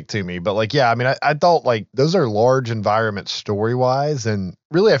really click to me. But like, yeah, I mean, I thought like those are large environments story wise, and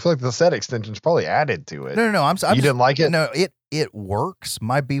really I feel like the set extensions probably added to it. No. You didn't like it? No, it works.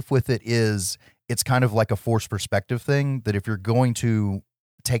 My beef with it is it's kind of like a forced perspective thing, that if you're going to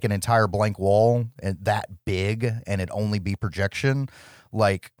take an entire blank wall and that big and it only be projection,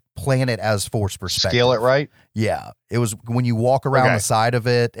 like, plan it as forced perspective. Scale it right. Yeah. It was when you walk around the side of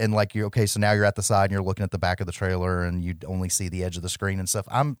it, and like, so now you're at the side and you're looking at the back of the trailer and you only see the edge of the screen and stuff.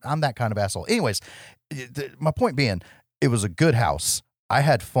 I'm that kind of asshole. Anyways, my point being, it was a good house. I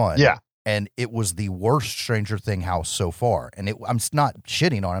had fun. Yeah. And it was the worst Stranger Thing house so far. And I'm not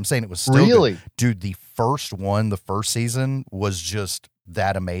shitting on it. I'm saying it was still really good. Dude, the first season was just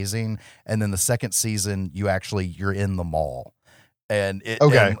that amazing. And then the second season, you're in the mall. And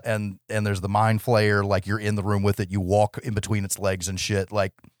and there's the mind flayer, like you're in the room with it, you walk in between its legs and shit.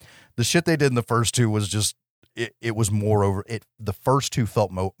 Like, the shit they did in the first 2 was just it was more over it. The first 2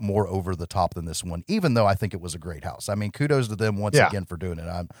 felt more over the top than this one, even though I think it was a great house. I mean, kudos to them once again for doing it.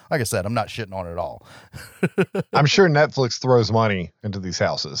 Like I said, I'm not shitting on it at all. I'm sure Netflix throws money into these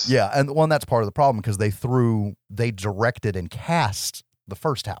houses. Yeah. And that's part of the problem, because they directed and cast the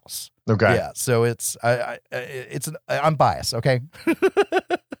first house. Okay. Yeah. So I'm biased. Okay.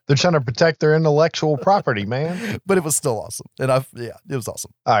 They're trying to protect their intellectual property, man. But it was still awesome. And it was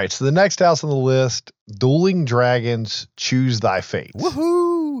awesome. All right. So the next house on the list, Dueling Dragons, Choose Thy Fate.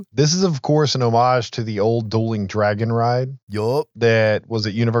 Woohoo! This is, of course, an homage to the old Dueling Dragon ride. Yup. That was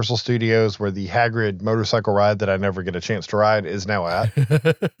at Universal Studios, where the Hagrid motorcycle ride that I never get a chance to ride is now at.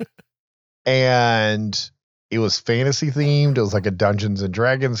 And it was fantasy themed. It was like a Dungeons and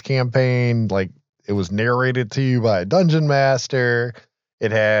Dragons campaign. Like, it was narrated to you by a dungeon master.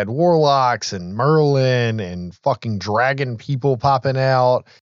 It had warlocks and Merlin and fucking dragon people popping out.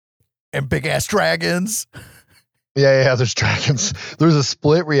 And big ass dragons. Yeah, there's dragons. There was a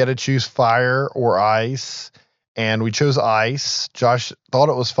split where you had to choose fire or ice. And we chose ice. Josh thought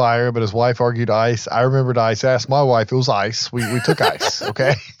it was fire, but his wife argued ice. I remembered ice. I asked my wife. It was ice. We took ice.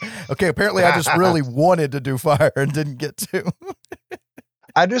 Okay. Okay. Apparently, I just really wanted to do fire and didn't get to.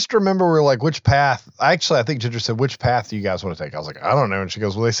 I just remember we were like, which path? Actually, I think Ginger said, which path do you guys want to take? I was like, I don't know. And she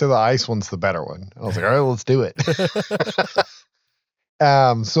goes, well, they say the ice one's the better one. I was like, all right, let's do it.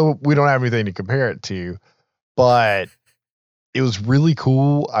 So we don't have anything to compare it to, but it was really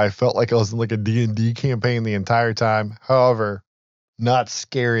cool. I felt like I was in like a D&D campaign the entire time. However, not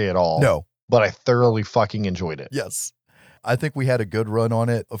scary at all. No. But I thoroughly fucking enjoyed it. Yes. I think we had a good run on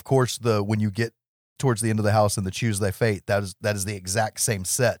it. Of course, when you get towards the end of the house and the Choose Thy Fate, that is the exact same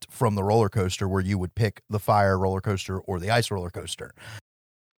set from the roller coaster, where you would pick the fire roller coaster or the ice roller coaster.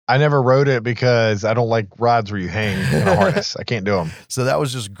 I never rode it because I don't like rides where you hang in a harness. I can't do them. So that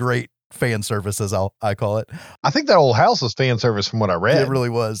was just great fan service, as I call it. I think that old house was fan service from what I read. It really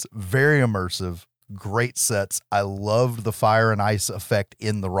was. Very immersive. Great sets. I loved the fire and ice effect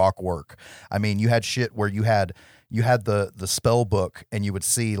in the rock work. I mean, you had shit where you had the spell book, and you would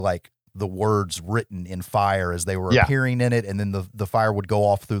see like the words written in fire as they were Yeah. appearing in it, and then the fire would go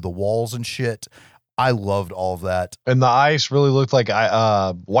off through the walls and shit. I loved all of that. And the ice really looked like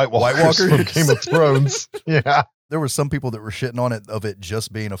White Walkers from Game of Thrones. Yeah. There were some people that were shitting on it of it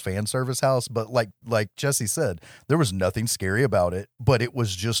just being a fan service house, but like Jesse said, there was nothing scary about it, but it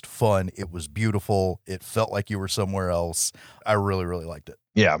was just fun. It was beautiful. It felt like you were somewhere else. I really, really liked it.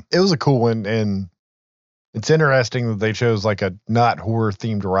 Yeah. It was a cool one. And it's interesting that they chose like a not horror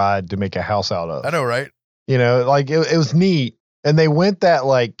themed ride to make a house out of. I know, right? You know, like it was neat. And they went that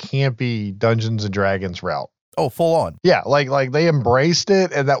like campy Dungeons and Dragons route. Oh, full on. Yeah, like they embraced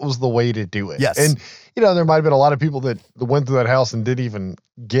it, and that was the way to do it. Yes. And you know, there might have been a lot of people that went through that house and didn't even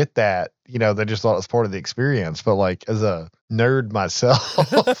get that. You know, they just thought it was part of the experience. But like as a nerd myself,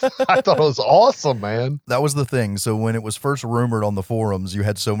 I thought it was awesome, man. That was the thing. So when it was first rumored on the forums, you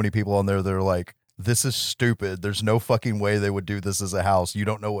had so many people on there that are like, this is stupid. There's no fucking way they would do this as a house. You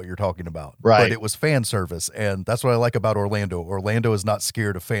don't know what you're talking about. Right. But it was fan service. And that's what I like about Orlando. Orlando is not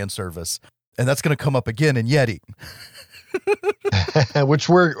scared of fan service. And that's going to come up again in Yeti. Which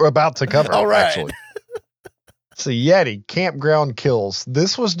we're about to cover. All right. Actually. So Yeti Campground Kills.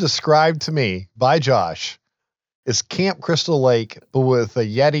 This was described to me by Josh as Camp Crystal Lake, but with a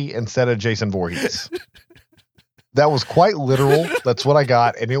Yeti instead of Jason Voorhees. That was quite literal. That's what I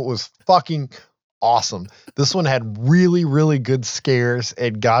got. And it was fucking awesome. This one had really, really good scares.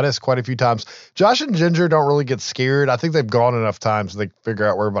 It got us quite a few times. Josh and Ginger don't really get scared. I think they've gone enough times they figure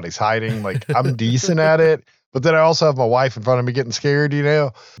out where everybody's hiding. Like I'm decent at it, but then I also have my wife in front of me getting scared, you know,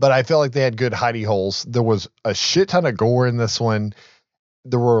 but I felt like they had good hidey holes. There was a shit ton of gore in this one.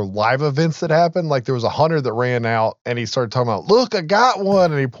 There were live events that happened. Like there was a hunter that ran out and he started talking about, look, I got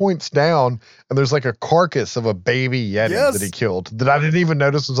one. And he points down and there's like a carcass of a baby Yeti that he killed that I didn't even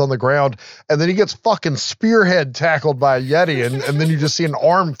notice was on the ground. And then he gets fucking spearhead tackled by a Yeti. And then you just see an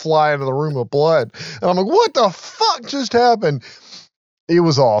arm fly into the room of blood. And I'm like, what the fuck just happened? It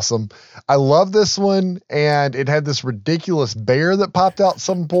was awesome. I love this one. And it had this ridiculous bear that popped out at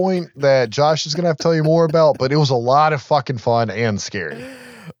some point that Josh is going to have to tell you more about, but it was a lot of fucking fun and scary.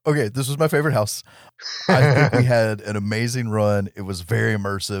 Okay, this was my favorite house. I think we had an amazing run. It was very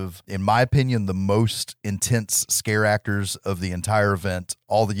immersive. In my opinion, the most intense scare actors of the entire event.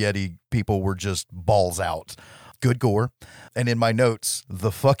 All the Yeti people were just balls out. Good gore. And in my notes,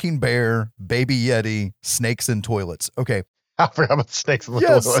 the fucking bear, baby Yeti, snakes in toilets. Okay. I forgot about snakes in the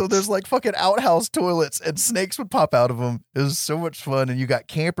Yes, toilets. so there's like fucking outhouse toilets and snakes would pop out of them. It was so much fun. And you got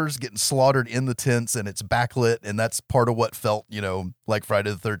campers getting slaughtered in the tents and it's backlit. And that's part of what felt, you know, like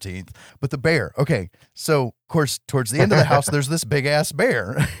Friday the 13th. But the bear, okay. So, of course, towards the end of the house, there's this big ass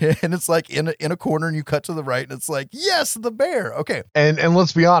bear. And it's like in a corner and you cut to the right and it's like, yes, the bear. Okay. And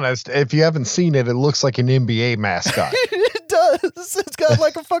let's be honest, if you haven't seen it, it looks like an NBA mascot. It does. It's got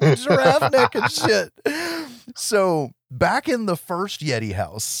like a fucking giraffe neck and shit. So back in the first Yeti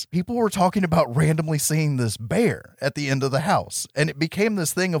house, people were talking about randomly seeing this bear at the end of the house. And it became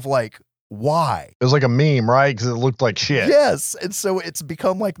this thing of like, why? It was like a meme, right? Because it looked like shit. Yes. And so it's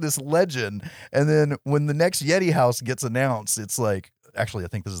become like this legend. And then when the next Yeti house gets announced, it's like, actually, I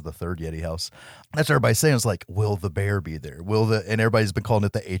think this is the third Yeti house. That's what everybody's saying. It's like, will the bear be there? And everybody's been calling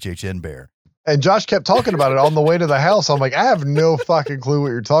it the HHN bear. And Josh kept talking about it on the way to the house. I'm like, I have no fucking clue what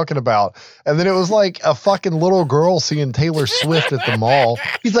you're talking about. And then it was like a fucking little girl seeing Taylor Swift at the mall.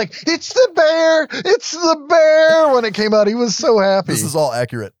 He's like, it's the bear. It's the bear. When it came out, he was so happy. This is all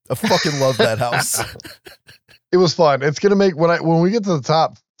accurate. I fucking love that house. It was fun. It's going to make, when we get to the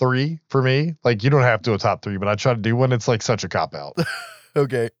top 3 for me, like you don't have to do a top 3, but I try to do one. It's like such a cop out.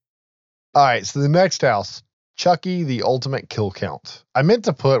 Okay. All right. So the next house, Chucky, the Ultimate Kill Count. I meant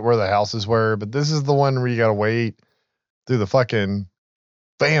to put where the houses were, but this is the one where you got to wait through the fucking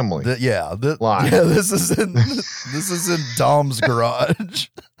family. Line. Yeah, this is in Dom's garage.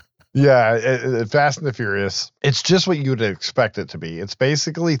 Yeah, Fast and the Furious. It's just what you would expect it to be. It's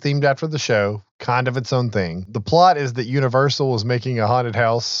basically themed after the show, kind of its own thing. The plot is that Universal was making a haunted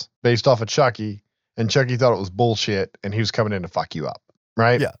house based off of Chucky, and Chucky thought it was bullshit, and he was coming in to fuck you up.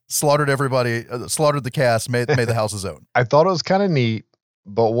 Right? Yeah. Slaughtered everybody, slaughtered the cast, made the house his own. I thought it was kind of neat,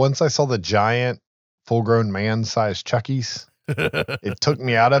 but once I saw the giant, full-grown man-sized Chuckies, it took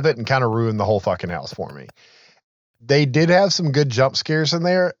me out of it and kind of ruined the whole fucking house for me. They did have some good jump scares in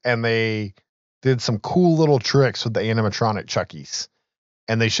there, and they did some cool little tricks with the animatronic Chuckies,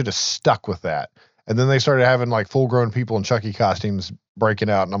 and they should have stuck with that. And then they started having like full-grown people in Chucky costumes breaking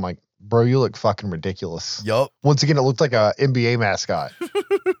out, and I'm like, bro, you look fucking ridiculous. Yup. Once again, it looked like a NBA mascot.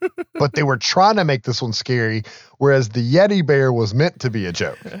 But they were trying to make this one scary, whereas the Yeti bear was meant to be a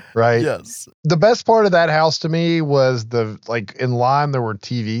joke, right? Yes. The best part of that house to me was in line, there were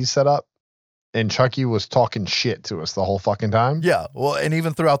TVs set up, and Chucky was talking shit to us the whole fucking time. Yeah. Well, and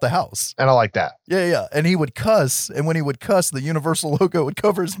even throughout the house. And I like that. Yeah, yeah. And he would cuss, and when he would cuss, the Universal logo would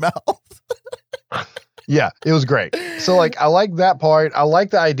cover his mouth. Yeah, it was great. So, I like that part. I like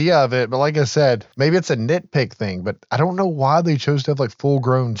the idea of it, but like I said, maybe it's a nitpick thing, but I don't know why they chose to have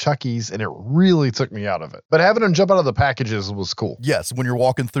full-grown Chuckies, and it really took me out of it. But having them jump out of the packages was cool. Yes, when you're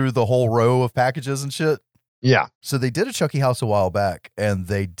walking through the whole row of packages and shit. Yeah. So they did a Chucky house a while back, and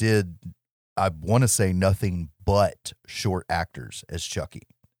they did, I want to say, nothing but short actors as Chucky.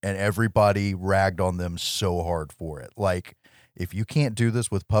 And everybody ragged on them so hard for it. If you can't do this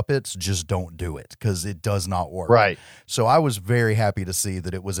with puppets, just don't do it, because it does not work. Right. So I was very happy to see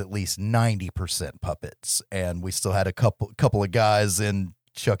that it was at least 90% puppets, and we still had a couple of guys in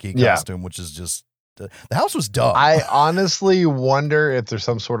Chucky costume, which is just the house was dumb. I honestly wonder if there's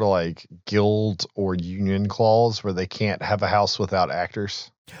some sort of guild or union clause where they can't have a house without actors.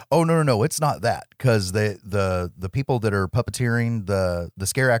 Oh, no, it's not that, because the people that are puppeteering, the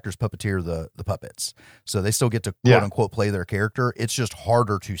scare actors puppeteer the puppets, so they still get to quote unquote play their character. It's just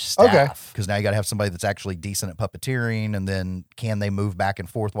harder to staff, because now you got to have somebody that's actually decent at puppeteering, and then can they move back and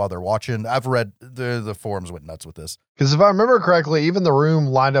forth while they're watching? I've read the forums went nuts with this. Because if I remember correctly, even the room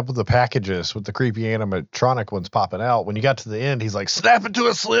lined up with the packages with the creepy animatronic ones popping out, when you got to the end, he's like, snap it to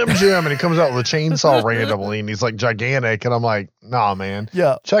a Slim Jim, and he comes out with a chainsaw randomly, and he's gigantic, and I'm like, nah, man.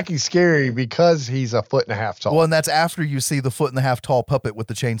 Yeah. Chucky's scary because he's 1.5 feet tall. Well, and that's after you see the 1.5 foot tall puppet with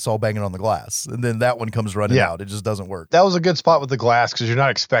the chainsaw banging on the glass, and then that one comes running out. It just doesn't work. That was a good spot with the glass, because you're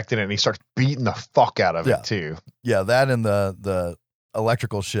not expecting it, and he starts beating the fuck out of it too. Yeah, that and the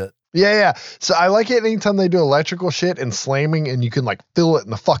electrical shit. Yeah. So I like it anytime they do electrical shit and slamming, and you can feel it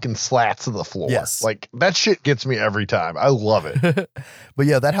in the fucking slats of the floor. Yes. That shit gets me every time. I love it. But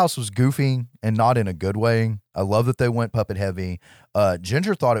yeah, that house was goofy and not in a good way. I love that they went puppet heavy.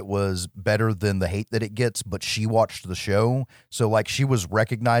 Ginger thought it was better than the hate that it gets, but she watched the show. So she was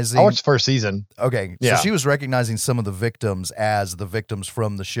recognizing. I watched the first season. Okay. Yeah. So she was recognizing some of the victims as the victims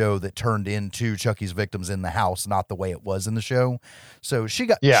from the show that turned into Chucky's victims in the house, not the way it was in the show. So she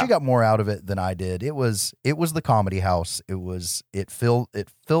got more out of it than I did. It was the comedy house. It filled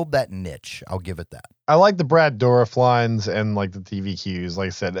that niche. I'll give it that. I like the Brad Dourif lines and the TV cues. Like I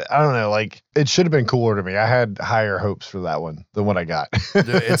said, I don't know, it should have been cooler to me. I had higher hopes for that one than what I got.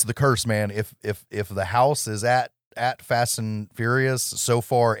 It's the curse, man. If the house is at Fast and Furious, so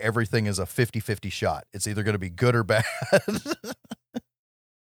far everything is a 50-50 shot. It's either going to be good or bad.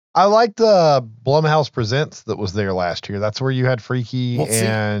 I like the Blumhouse Presents that was there last year. That's where you had Freaky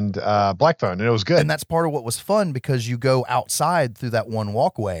and Black Phone, and it was good. And that's part of what was fun, because you go outside through that one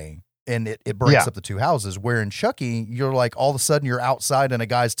walkway, and it breaks up the two houses. Where in Chucky, you're all of a sudden you're outside and a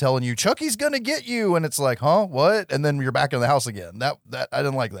guy's telling you Chucky's gonna get you, and it's huh, what? And then you're back in the house again. That I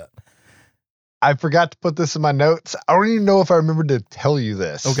didn't like that. I forgot to put this in my notes. I don't even know if I remembered to tell you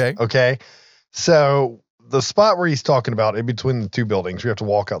this. Okay. So the spot where he's talking about, in between the two buildings, you have to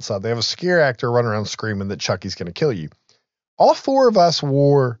walk outside. They have a scare actor running around screaming that Chucky's gonna kill you. All four of us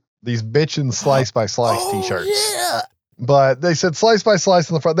wore these bitchin' Slice by Slice t-shirts. Yeah. But they said Slice by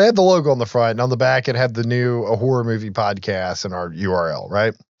Slice on the front. They had the logo on the front, and on the back it had the new A Horror Movie Podcast and our URL,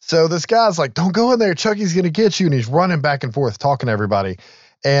 right? So this guy's like, don't go in there, Chucky's gonna get you, and he's running back and forth talking to everybody.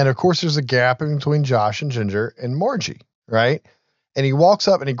 And of course there's a gap in between Josh and Ginger and Margie, right? And he walks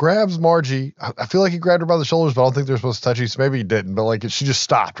up and he grabs Margie. I feel like he grabbed her by the shoulders, but I don't think they're supposed to touch you, so maybe he didn't, but she just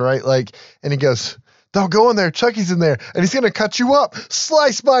stopped, right? And he goes, don't go in there, Chucky's in there, and he's gonna cut you up,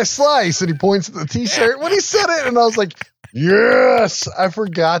 slice by slice. And he points at the t-shirt when he said it, and I was like, yes, I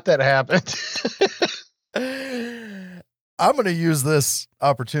forgot that happened. I'm going to use this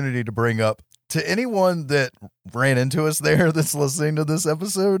opportunity to bring up to anyone that ran into us there that's listening to this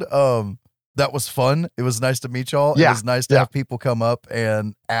episode. That was fun. It was nice to meet y'all. Yeah. It was nice to have people come up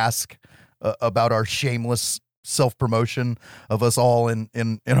and ask about our shameless self-promotion of us all in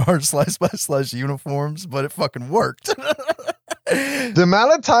our Slice by Slice uniforms, but it fucking worked. The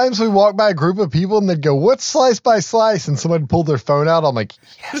amount of times we walk by a group of people and they'd go, what's Slice by Slice? And somebody pulled their phone out. I'm like,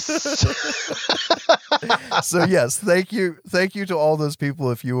 yes. So yes, thank you to all those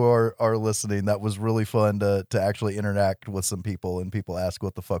people. If you are listening, that was really fun to actually interact with some people and people ask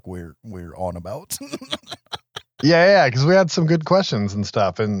what the fuck we're on about. Yeah. Cause we had some good questions and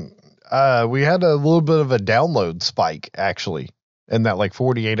stuff. And we had a little bit of a download spike actually in that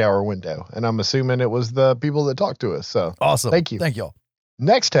 48-hour window. And I'm assuming it was the people that talked to us. So awesome. Thank you. Thank y'all.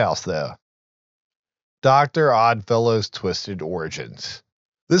 Next house, though. Dr. Oddfellow's Twisted Origins.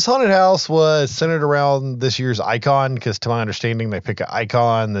 This haunted house was centered around this year's icon because, to my understanding, they pick an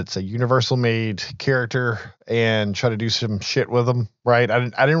icon that's a Universal-made character and try to do some shit with them, right? I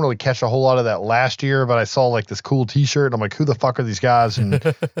didn't really catch a whole lot of that last year, but I saw like this cool T-shirt. And I'm like, who the fuck are these guys? And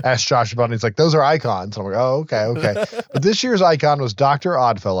asked Josh about it. And he's like, those are icons. And I'm like, oh, okay. But this year's icon was Dr.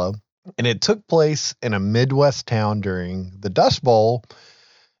 Oddfellow, and it took place in a Midwest town during the Dust Bowl.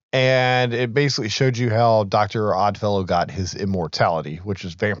 And it basically showed you how Dr. Oddfellow got his immortality, which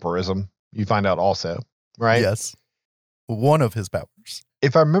is vampirism. You find out also, right? Yes. One of his powers.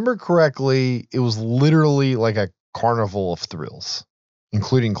 If I remember correctly, it was literally like a carnival of thrills,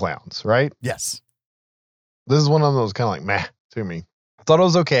 including clowns, right? Yes. This is one of those kind of like meh to me. I thought it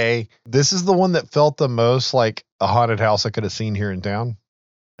was okay. This is the one that felt the most like a haunted house I could have seen here in town.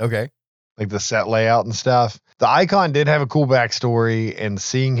 Okay. Like the set layout and stuff. The icon did have a cool backstory, and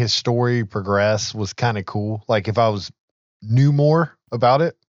seeing his story progress was kind of cool. Like if I knew more about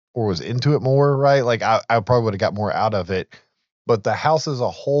it or was into it more, right? Like I probably would have got more out of it. But the house as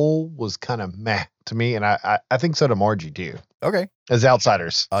a whole was kind of meh to me, and I think so to Margie too. Okay. As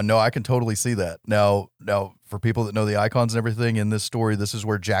outsiders. No, I can totally see that. Now, for people that know the icons and everything in this story, this is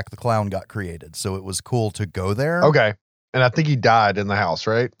where Jack the Clown got created. So it was cool to go there. Okay. And I think he died in the house,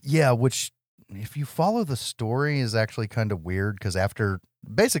 right? Yeah, which if you follow the story is actually kind of weird because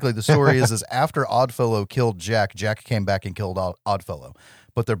basically the story is after Oddfellow killed Jack, Jack came back and killed Oddfellow,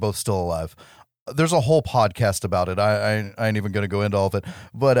 but they're both still alive. There's a whole podcast about it. I ain't even going to go into all of it,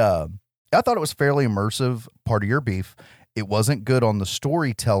 but I thought it was fairly immersive. Part of your beef, it wasn't good on the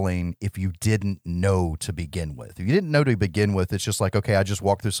storytelling if you didn't know to begin with. If you didn't know to begin with, it's just like, okay, I just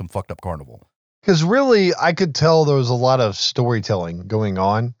walked through some fucked up carnival. Because really, I could tell there was a lot of storytelling going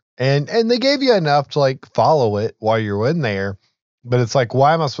on. And they gave you enough to like follow it while you're in there. But it's like,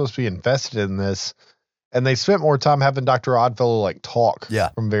 why am I supposed to be invested in this? And they spent more time having Dr. Oddfellow like talk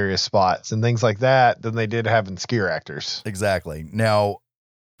from various spots and things like that than they did having scare actors. Exactly. Now,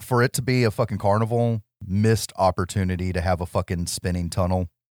 for it to be a fucking carnival, missed opportunity to have a fucking spinning tunnel.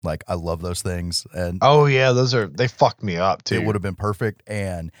 Like, I love those things. And oh, yeah, they fucked me up too. It would have been perfect.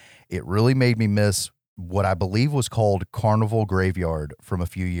 And it really made me miss what I believe was called Carnival Graveyard from a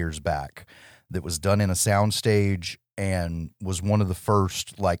few years back that was done in a soundstage and was one of the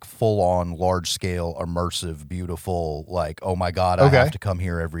first like full-on large-scale immersive beautiful like, oh my God, I have to come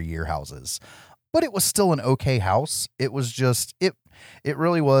here every year houses. But it was still an okay house. It was just it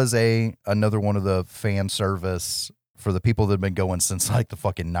really was another one of the fan service for the people that have been going since like the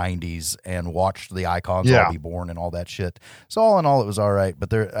fucking 90s and watched the icons all be born and all that shit. So all in all, it was all right.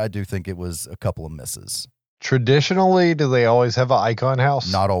 But I do think it was a couple of misses. Traditionally, do they always have an icon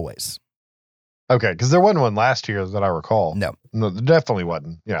house? Not always. Okay, because there wasn't one last year that I recall. No, there definitely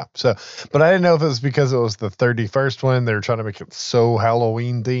wasn't. Yeah. So, but I didn't know if it was because it was the 31st one. They were trying to make it so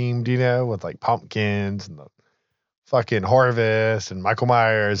Halloween themed, with like pumpkins and the fucking harvest and Michael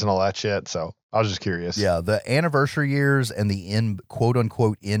Myers and all that shit. So I was just curious. Yeah, the anniversary years and the quote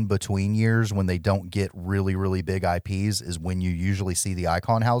unquote in between years when they don't get really, really big IPs is when you usually see the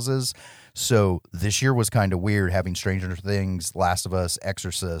icon houses. So this year was kind of weird having Stranger Things, Last of Us,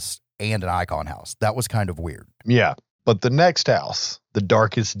 Exorcist, and an icon house. That was kind of weird. Yeah, but the next house, The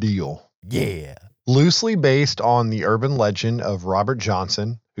Darkest Deal. Yeah. Loosely based on the urban legend of Robert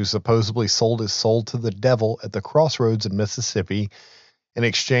Johnson, who supposedly sold his soul to the devil at the crossroads in Mississippi in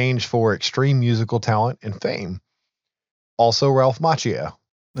exchange for extreme musical talent and fame. Also Ralph Macchio.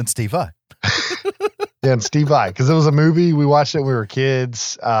 And Steve Vai. Yeah, and Steve Vai, because it was a movie. We watched it when we were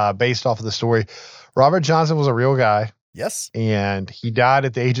kids, based off of the story. Robert Johnson was a real guy. Yes. And he died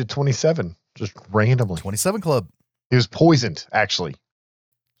at the age of 27, just randomly. 27 Club. He was poisoned, actually.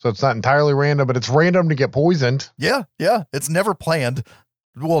 So it's not entirely random, but it's random to get poisoned. Yeah, yeah. It's never planned.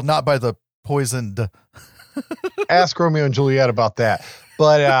 Well, not by the poisoned. Ask Romeo and Juliet about that.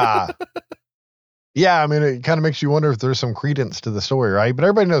 But, yeah, I mean, it kind of makes you wonder if there's some credence to the story, right? But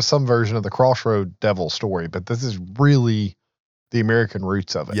everybody knows some version of the Crossroad Devil story, but this is really the American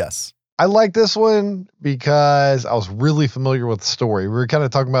roots of it. Yes. I like this one because I was really familiar with the story. We were kind of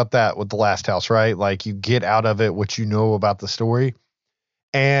talking about that with the last house, right? Like you get out of it what you know about the story.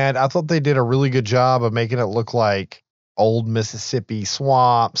 And I thought they did a really good job of making it look like old Mississippi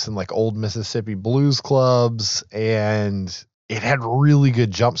swamps and like old Mississippi blues clubs. And it had really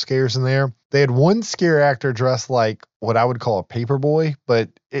good jump scares in there. They had one scare actor dressed like what I would call a paper boy, but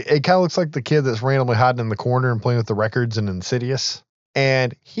it kind of looks like the kid that's randomly hiding in the corner and playing with the records in Insidious.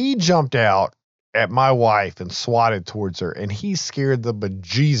 And he jumped out at my wife and swatted towards her, and he scared the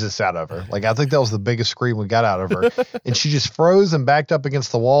bejesus out of her. Like, I think that was the biggest scream we got out of her. And she just froze and backed up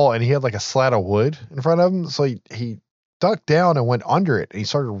against the wall, and he had like a slat of wood in front of him. So he ducked down and went under it, and he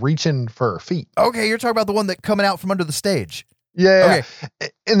started reaching for her feet. Okay, you're talking about the one that coming out from under the stage. Yeah. Okay.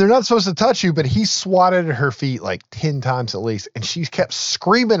 And they're not supposed to touch you, but he swatted at her feet like 10 times at least. And she kept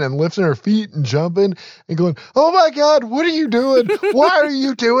screaming and lifting her feet and jumping and going, "Oh my God, what are you doing? Why are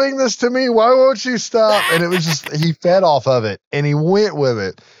you doing this to me? Why won't you stop?" And it was just, he fed off of it and he went with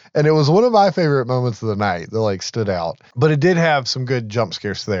it. And it was one of my favorite moments of the night that like stood out. But it did have some good jump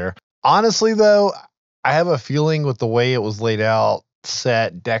scares there. Honestly, though, I have a feeling with the way it was laid out,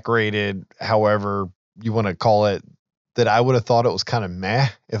 set, decorated, however you want to call it, that I would have thought it was kind of meh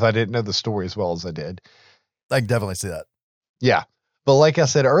if I didn't know the story as well as I did. I can definitely see that. Yeah. But like I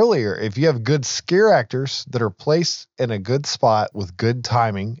said earlier, if you have good scare actors that are placed in a good spot with good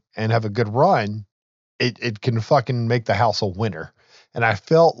timing and have a good run, it can fucking make the house a winner. And I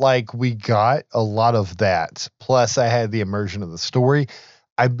felt like we got a lot of that. Plus, I had the immersion of the story.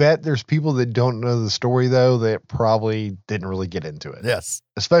 I bet there's people that don't know the story, though, that probably didn't really get into it. Yes.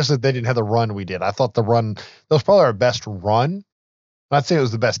 Especially if they didn't have the run we did. I thought the run, that was probably our best run. I'm not saying it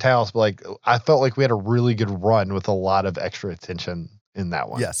was the best house, but like I felt like we had a really good run with a lot of extra attention in that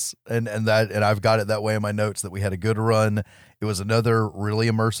one. Yes. And I've got it that way in my notes that we had a good run. It was another really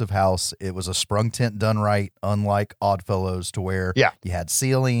immersive house. It was a sprung tent done right, unlike Oddfellows, to where you had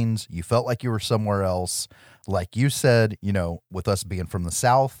ceilings, you felt like you were somewhere else. Like you said, you know, with us being from the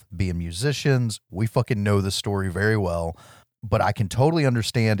South, being musicians, we fucking know the story very well. But I can totally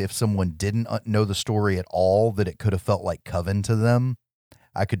understand if someone didn't know the story at all, that it could have felt like Coven to them.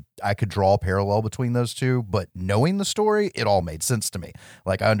 I could draw a parallel between those two, but knowing the story, it all made sense to me.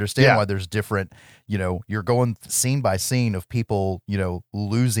 Like, I understand why there's different, you know, you're going scene by scene of people, you know,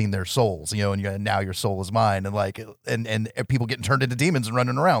 losing their souls, you know, and now your soul is mine. And like, and people getting turned into demons and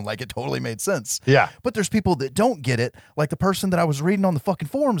running around. Like, it totally made sense. Yeah. But there's people that don't get it. Like the person that I was reading on the fucking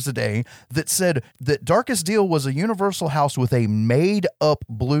forums today that said that Darkest Deal was a Universal house with a made up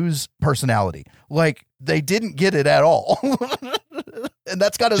blues personality. Like, they didn't get it at all. And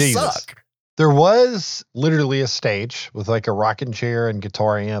that's gotta suck. There was literally a stage with like a rocking chair and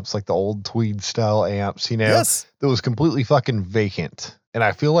guitar amps, like the old Tweed style amps, you know, that was completely fucking vacant. And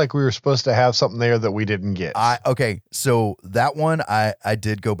I feel like we were supposed to have something there that we didn't get. Okay. So that one, I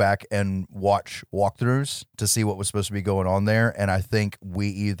did go back and watch walkthroughs to see what was supposed to be going on there. And I think we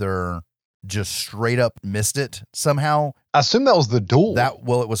either just straight up missed it somehow. I assume that was the duel.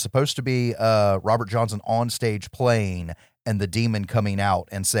 Well, it was supposed to be Robert Johnson on stage playing and the demon coming out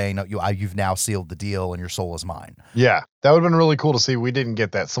and saying, "You've now sealed the deal and your soul is mine." Yeah, that would have been really cool to see. We didn't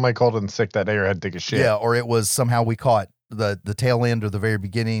get that. Somebody called in sick that day or had to take a shit. Yeah, or it was somehow we caught the tail end or the very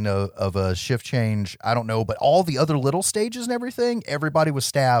beginning of a shift change. I don't know, but all the other little stages and everything, everybody was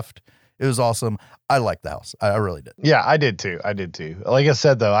staffed. It was awesome. I liked the house. I really did. Yeah, I did too. Like I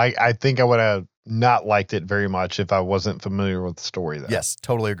said, though, I think I would have not liked it very much if I wasn't familiar with the story, though. Yes,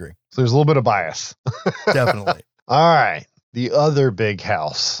 totally agree. So there's a little bit of bias. Definitely. All right. The other big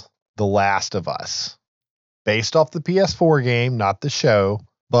house, The Last of Us. Based off the PS4 game, not the show,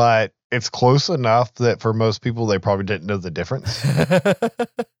 but it's close enough that for most people, they probably didn't know the difference.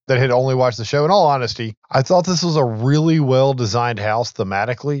 That had only watched the show. In all honesty, I thought this was a really well-designed house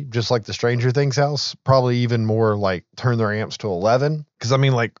thematically, just like the Stranger Things house. Probably even more like turn their amps to 11. Because, I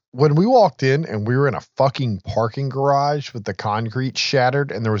mean, like, when we walked in and we were in a fucking parking garage with the concrete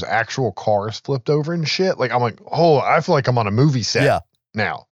shattered and there was actual cars flipped over and shit, like, I'm like, oh, I feel like I'm on a movie set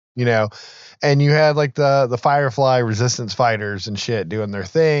now, you know? And you had, like, the Firefly Resistance fighters and shit doing their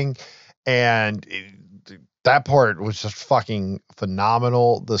thing. And that part was just fucking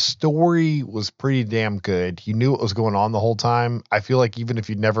phenomenal. The story was pretty damn good. You knew what was going on the whole time. I feel like even if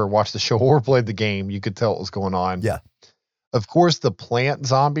you'd never watched the show or played the game, you could tell what was going on. Yeah. Of course, the plant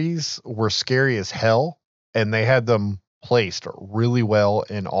zombies were scary as hell, and they had them placed really well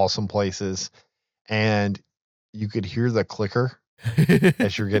in awesome places. And you could hear the clicker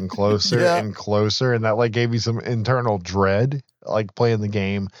as you're getting closer and closer. And that like gave you some internal dread, like playing the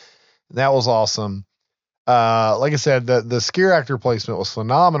game. That was awesome. Like I said, the scare actor placement was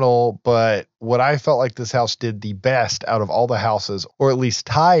phenomenal, but what I felt like this house did the best out of all the houses, or at least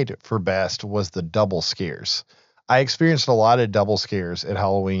tied for best, was the double scares. I experienced a lot of double scares at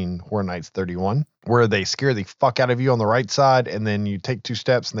Halloween Horror Nights 31, where they scare the fuck out of you on the right side, and then you take 2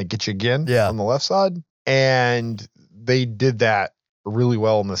 steps and they get you again on the left side. And they did that really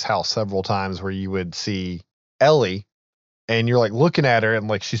well in this house several times, where you would see Ellie and you're like looking at her and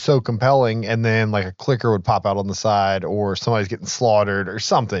like she's so compelling, and then like a clicker would pop out on the side or somebody's getting slaughtered or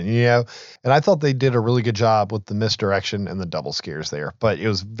something, you know. And I thought they did a really good job with the misdirection and the double scares there, but it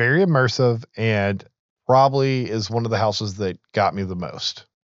was very immersive and probably is one of the houses that got me the most,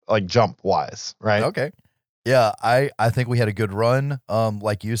 like jump wise, right? Okay. Yeah, I think we had a good run.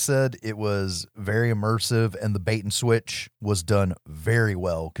 Like you said, it was very immersive, and the bait and switch was done very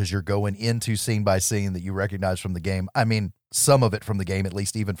well because you're going into scene by scene that you recognize from the game. I mean, some of it from the game, at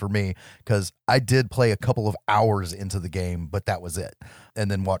least even for me, because I did play a couple of hours into the game, but that was it.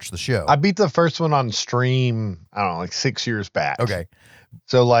 And then watch the show. I beat the first one on stream, I don't know, like 6 years back. Okay.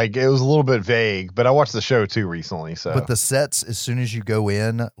 So like it was a little bit vague, but I watched the show too recently. So, but the sets, as soon as you go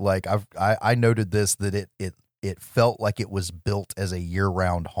in, like I noted this, that it felt like it was built as a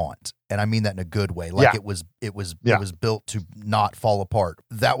year-round haunt, and I mean that in a good way. Like it was built to not fall apart.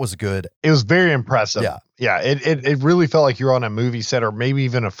 That was good. It was very impressive. Yeah. It really felt like you're on a movie set, or maybe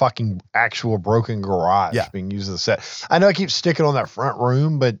even a fucking actual broken garage being used as a set. I know I keep sticking on that front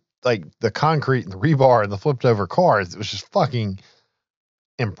room, but like the concrete and the rebar and the flipped over cars, it was just fucking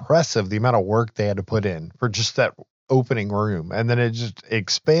impressive the amount of work they had to put in for just that opening room, and then it just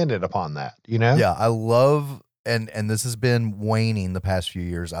expanded upon that, you know. I love, and this has been waning the past few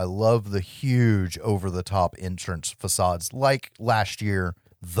years, I love the huge over the top entrance facades, like last year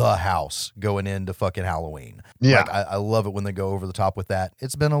the house going into fucking Halloween. Like, I love it when they go over the top with that.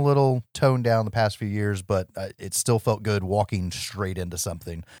 It's been a little toned down the past few years, but it still felt good walking straight into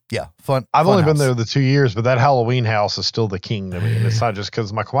something. Fun. I've only been house. there the 2 years, but that Halloween house is still the king to me. And it's not just because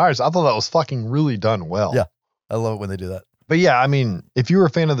of Michael Myers. I thought that was fucking really done well. Yeah, I love it when they do that. But yeah, I mean, if you were a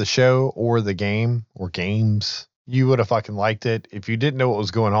fan of the show or the game or games, you would have fucking liked it. If you didn't know what was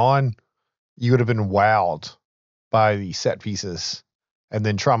going on, you would have been wowed by the set pieces and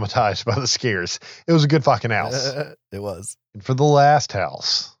then traumatized by the scares. It was a good fucking house. It was. And for the last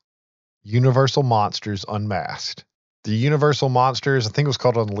house, Universal Monsters Unmasked. The Universal Monsters, I think it was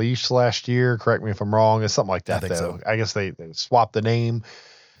called Unleashed last year. Correct me if I'm wrong. It's something like that, though. So. I guess they swapped the name.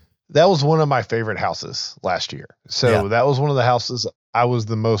 That was one of my favorite houses last year. So that was one of the houses I was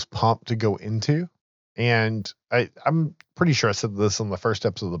the most pumped to go into. And I'm pretty sure I said this on the first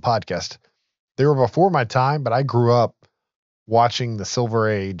episode of the podcast. They were before my time, but I grew up watching the Silver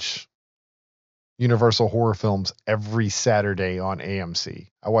Age Universal horror films every Saturday on AMC.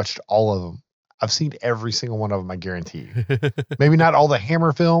 I watched all of them. I've seen every single one of them, I guarantee you. Maybe not all the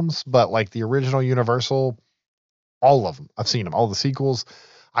Hammer films, but like the original Universal, all of them. I've seen them, all the sequels.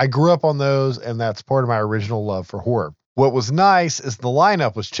 I grew up on those, and that's part of my original love for horror. What was nice is the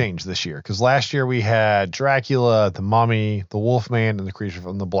lineup was changed this year, because last year we had Dracula, the Mummy, the Wolfman, and the Creature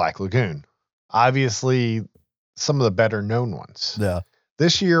from the Black Lagoon. Obviously, some of the better known ones. Yeah.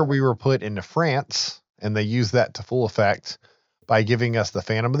 This year we were put into France, and they used that to full effect by giving us the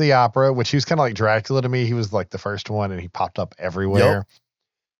Phantom of the Opera, which he was kind of like Dracula to me. He was like the first one, and he popped up everywhere. Yep.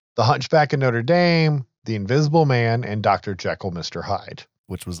 The Hunchback of Notre Dame, The Invisible Man, and Dr. Jekyll, Mr. Hyde.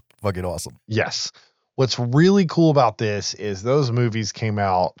 Which was fucking awesome. Yes. What's really cool about this is those movies came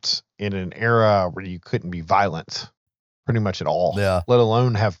out in an era where you couldn't be violent pretty much at all, let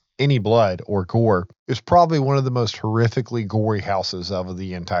alone have any blood or gore. It was probably one of the most horrifically gory houses of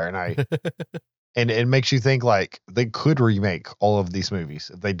the entire night. And it makes you think like they could remake all of these movies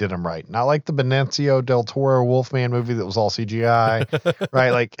if they did them right. Not like the Benicio del Toro Wolfman movie that was all CGI, right?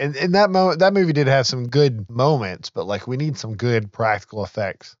 Like, and that movie did have some good moments, but like we need some good practical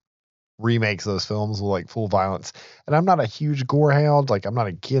effects remakes of those films with like full violence. And I'm not a huge gore hound. Like I'm not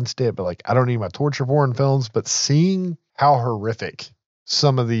against it, but like I don't need my torture porn films. But seeing how horrific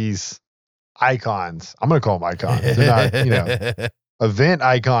some of these icons, I'm going to call them icons. They're not, event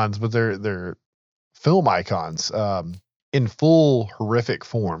icons, but they're film icons in full horrific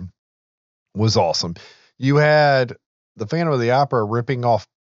form was awesome. You had the Phantom of the Opera ripping off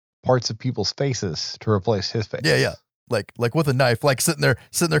parts of people's faces to replace his face. Yeah. Like with a knife, like sitting there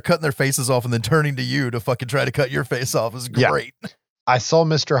cutting their faces off and then turning to you to fucking try to cut your face off is great. Yeah. I saw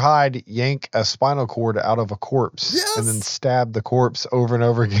Mr. Hyde yank a spinal cord out of a corpse and then stab the corpse over and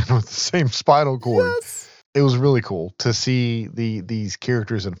over again with the same spinal cord. Yes. It was really cool to see these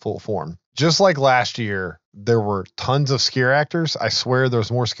characters in full form. Just like last year, there were tons of scare actors. I swear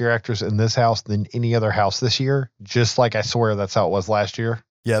there's more scare actors in this house than any other house this year. Just like I swear that's how it was last year.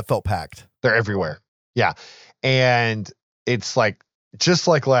 Yeah, it felt packed. They're everywhere. Yeah. And it's like, just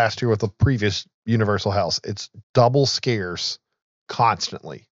like last year with the previous Universal house, it's double scares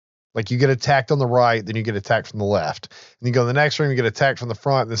constantly. Like you get attacked on the right, then you get attacked from the left. And you go to the next room, you get attacked from the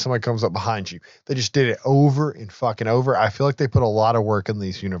front, and then somebody comes up behind you. They just did it over and fucking over. I feel like they put a lot of work in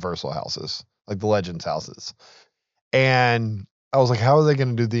these Universal houses, like the Legends houses. And I was like, how are they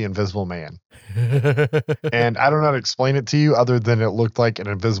going to do the Invisible Man? And I don't know how to explain it to you other than it looked like an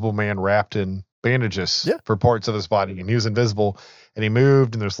Invisible Man wrapped in bandages for parts of his body. And he was invisible and he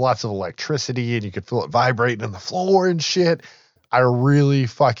moved and there's lots of electricity and you could feel it vibrating on the floor and shit. I really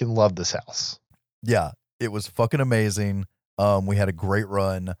fucking love this house. Yeah, it was fucking amazing. We had a great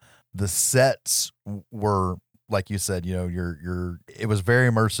run. The sets were, like you said, you know, it was very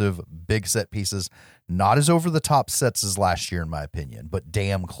immersive, big set pieces, not as over the top sets as last year, in my opinion, but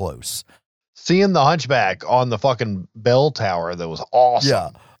damn close. Seeing the Hunchback on the fucking bell tower, that was awesome. Yeah,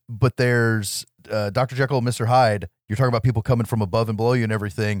 but there's Dr. Jekyll and Mr. Hyde. You're talking about people coming from above and below you and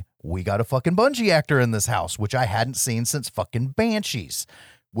everything. We got a fucking bungee actor in this house, which I hadn't seen since fucking Banshees,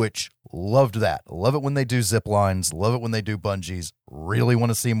 which loved that. Love it when they do zip lines. Love it when they do bungees. Really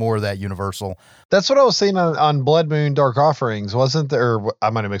want to see more of that Universal. That's what I was seeing on Blood Moon Dark Offerings. Wasn't there, or I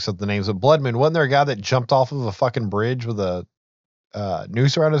might have mixed up the names, but Blood Moon, wasn't there a guy that jumped off of a fucking bridge with a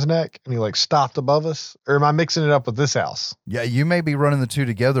noose around his neck and he like stopped above us? Or am I mixing it up with this house? Yeah, you may be running the two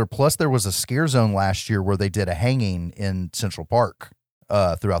together. Plus there was a scare zone last year where they did a hanging in Central Park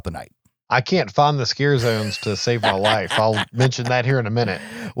throughout the night. I can't find the scare zones to save my life. I'll mention that here in a minute.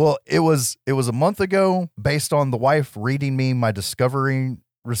 Well, it was a month ago based on the wife reading me my Discovery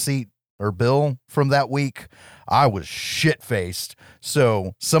receipt or bill from that week. I was shit-faced.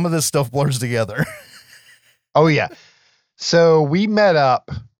 So some of this stuff blurs together. Oh, yeah. So we met up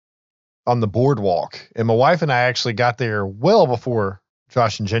on the boardwalk, and my wife and I actually got there well before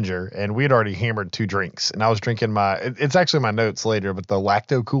Josh and Ginger, and we had already hammered 2 drinks. And I was drinking it's actually my notes later, but the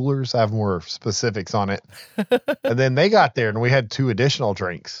lacto coolers, I have more specifics on it. And then they got there, and we had 2 additional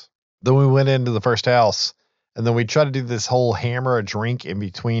drinks. Then we went into the first house, and then we tried to do this whole hammer a drink in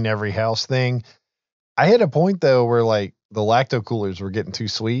between every house thing. I hit a point, though, where like the lacto coolers were getting too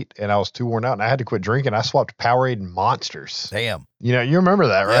sweet and I was too worn out and I had to quit drinking. I swapped Powerade and Monsters. Damn. You know, you remember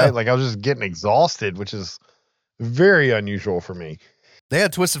that, right? Yeah. Like I was just getting exhausted, which is very unusual for me. They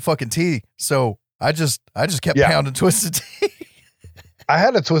had Twisted fucking tea. So I just kept pounding Twisted tea. I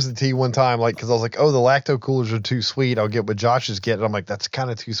had a Twisted tea one time, like, cause I was like, oh, the lacto coolers are too sweet. I'll get what Josh is getting. I'm like, that's kind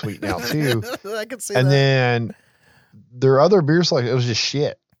of too sweet now too. I can see and that. then there are other beers, like it was just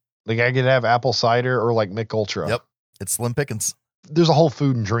shit. Like I could have apple cider or like Mick Ultra. Yep. It's slim pickings. There's a whole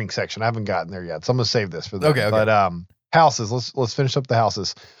food and drink section. I haven't gotten there yet. So I'm going to save this for them. Okay. But houses, let's finish up the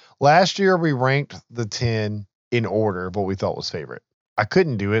houses. Last year we ranked the 10 in order of what we thought was favorite. I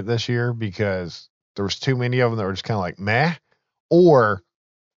couldn't do it this year because there was too many of them that were just kind of like meh, or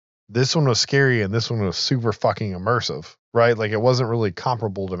this one was scary and this one was super fucking immersive, right? Like it wasn't really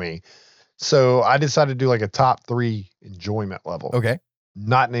comparable to me. So I decided to do like a top 3 enjoyment level. Okay.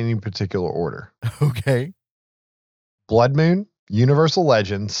 Not in any particular order. Okay. Blood Moon, Universal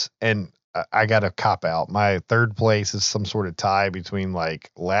Legends, and I got to cop out. My third place is some sort of tie between like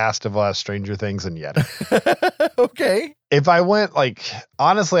Last of Us, Stranger Things, and Yeti. Okay. If I went like,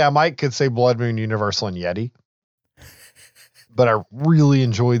 honestly, I could say Blood Moon, Universal, and Yeti. But I really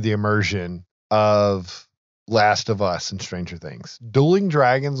enjoyed the immersion of Last of Us and Stranger Things. Dueling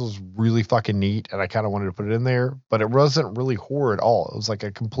Dragons was really fucking neat, and I kind of wanted to put it in there, but it wasn't really horror at all. It was like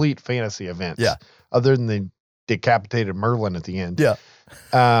a complete fantasy event. Yeah. Other than the decapitated Merlin at the end. Yeah.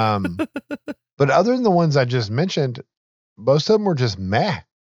 But other than the ones I just mentioned, most of them were just meh.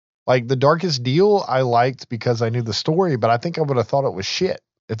 Like The Darkest Deal, I liked because I knew the story, but I think I would have thought it was shit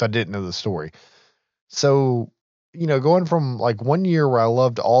if I didn't know the story. So, you know, going from like one year where I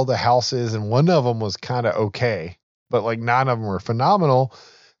loved all the houses and one of them was kind of okay, but like 9 of them were phenomenal,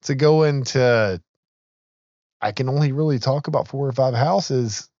 to go into, I can only really talk about 4 or 5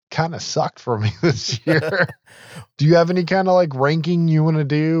 houses, kind of sucked for me this year. Do you have any kind of like ranking you want to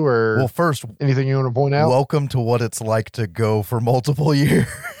do, or well, first, anything you want to point out? Welcome to what it's like to go for multiple years.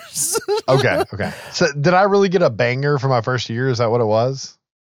 Okay. So did I really get a banger for my first year? Is that what it was?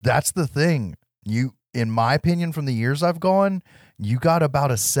 That's the thing. You, in my opinion, from the years I've gone, you got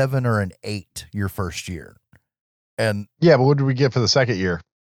about a 7 or an 8 your first year. And yeah, but what did we get for the second year?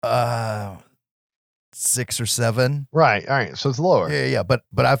 6 or 7. Right. All right. So it's lower. Yeah. But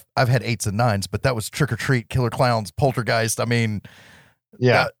I've had 8s and 9s, but that was Trick or Treat, Killer Clowns, Poltergeist. I mean,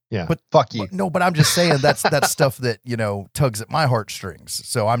 yeah. But fuck you. But I'm just saying that's stuff that, you know, tugs at my heartstrings.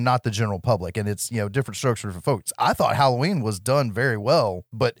 So I'm not the general public, and it's, you know, different strokes for folks. I thought Halloween was done very well,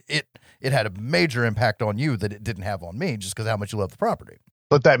 but it had a major impact on you that it didn't have on me, just because how much you love the property.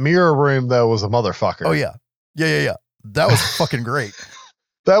 But that mirror room though was a motherfucker. Oh yeah. That was fucking great.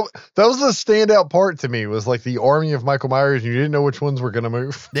 That was the standout part to me, was like the army of Michael Myers, and you didn't know which ones were going to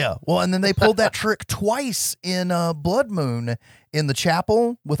move. Yeah. Well, and then they pulled that trick twice in Blood Moon in the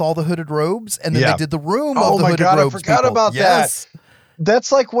chapel with all the hooded robes, and then they did the room of the hooded robes. I forgot about that.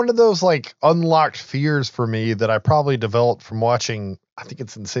 That's like one of those like unlocked fears for me that I probably developed from watching, I think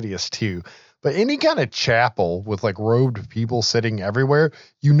it's Insidious 2. But any kind of chapel with like robed people sitting everywhere,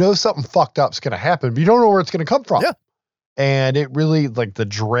 you know something fucked up's going to happen, but you don't know where it's going to come from. Yeah. And it really, like, the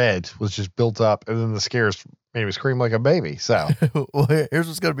dread was just built up, and then the scares made me scream like a baby. So, well, here's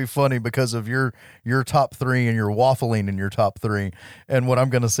what's going to be funny because of your top three and your waffling in your top three, and what I'm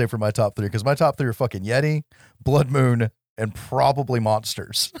going to say for my top three, because my top three are fucking Yeti, Blood Moon, and probably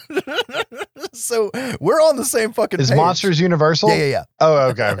Monsters. So we're on the same fucking is page. Monsters Universal? Yeah. Oh,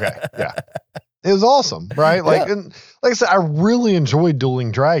 okay. Yeah. It was awesome, right? Like, and like I said, I really enjoyed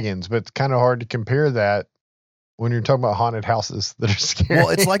Dueling Dragons, but it's kind of hard to compare that when you're talking about haunted houses that are scary. Well,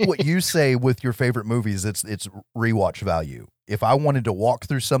 it's like what you say with your favorite movies. It's rewatch value. If I wanted to walk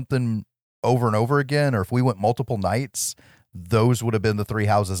through something over and over again, or if we went multiple nights, those would have been the three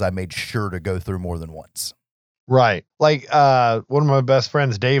houses I made sure to go through more than once. Right. Like one of my best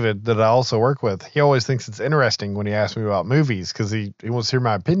friends, David, that I also work with, he always thinks it's interesting when he asks me about movies because he wants to hear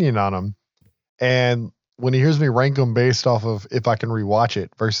my opinion on them. And when he hears me rank them based off of if I can rewatch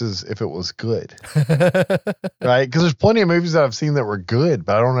it versus if it was good. Right? Because there's plenty of movies that I've seen that were good,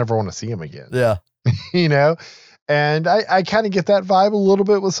 but I don't ever want to see them again. Yeah. You know? And I kind of get that vibe a little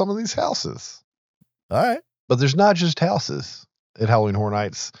bit with some of these houses. All right. But there's not just houses at Halloween Horror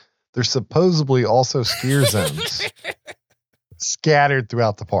Nights. There's supposedly also scare zones scattered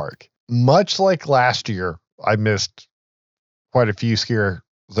throughout the park. Much like last year, I missed quite a few scare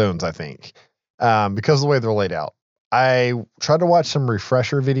zones, I think, because of the way they're laid out. I tried to watch some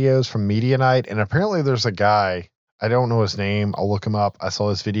refresher videos from Media Night, and apparently there's a guy, I don't know his name, I'll look him up. I saw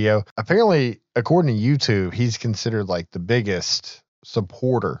his video. Apparently, according to YouTube, he's considered like the biggest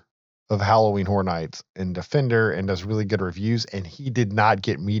supporter of Halloween Horror Nights and defender, and does really good reviews, and he did not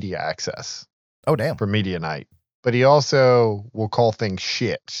get media access. Oh, damn. For Media Night. But he also will call things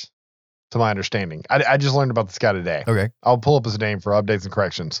shit, to my understanding. I just learned about this guy today. Okay. I'll pull up his name for updates and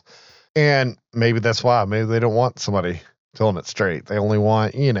corrections. And maybe that's why. Maybe they don't want somebody telling it straight. They only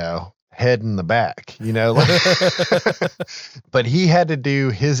want, head in the back, But he had to do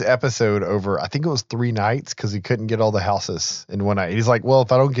his episode over, I think it was 3 nights, because he couldn't get all the houses in one night. He's like, well,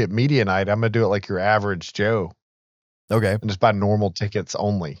 if I don't get Media Night, I'm going to do it like your average Joe. Okay. And just buy normal tickets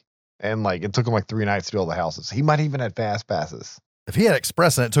only. And like, it took him like 3 nights to do all the houses. He might even have fast passes. If he had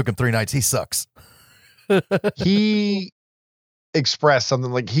Express and it took him 3 nights, he sucks. He expressed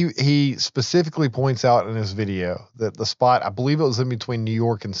something like he specifically points out in his video that the spot, I believe it was in between New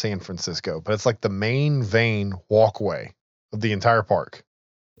York and San Francisco, but it's like the main vein walkway of the entire park.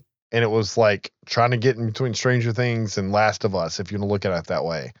 And it was like trying to get in between Stranger Things and Last of Us, if you want to look at it that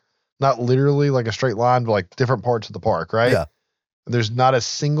way. Not literally like a straight line, but like different parts of the park, right? Yeah. There's not a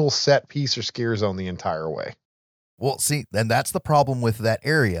single set piece or scare zone the entire way. Well, see, and that's the problem with that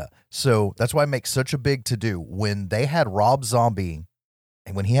area. So that's why I make such a big to-do. When they had Rob Zombie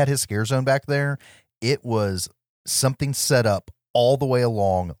and when he had his scare zone back there, it was something set up all the way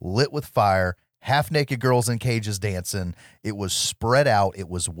along, lit with fire, half-naked girls in cages dancing. It was spread out. It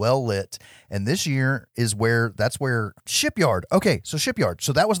was well lit. And this year is that's where Shipyard. Okay, so Shipyard.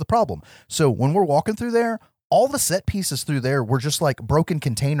 So that was the problem. So when we're walking through there, all the set pieces through there were just like broken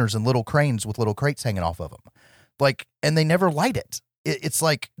containers and little cranes with little crates hanging off of them. Like, and they never light it. It's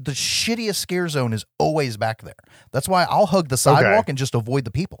like the shittiest scare zone is always back there. That's why I'll hug the sidewalk and just avoid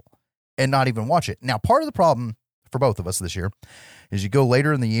the people and not even watch it. Now, part of the problem for both of us this year is you go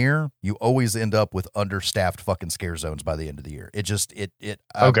later in the year, you always end up with understaffed fucking scare zones by the end of the year.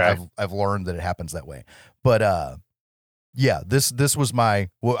 I've learned that it happens that way. But, yeah, this was I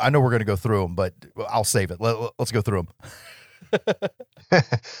know we're going to go through them, but I'll save it. Let's go through them.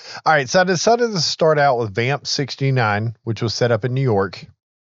 All right, so I decided to start out with Vamp 69, which was set up in New York.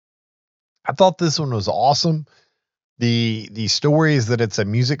 I thought this one was awesome. The story is that it's a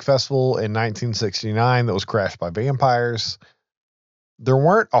music festival in 1969 that was crashed by vampires. There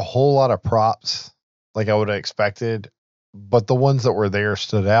weren't a whole lot of props like I would have expected, but the ones that were there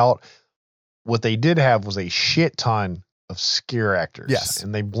stood out. What they did have was a shit ton of scare actors. Yes.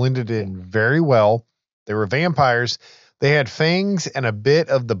 And they blended in very well. They were vampires. They had fangs and a bit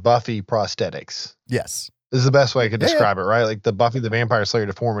of the Buffy prosthetics. Yes. This is the best way I could describe it, right? Like the Buffy the Vampire Slayer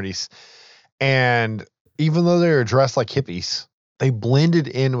deformities. And even though they were dressed like hippies, they blended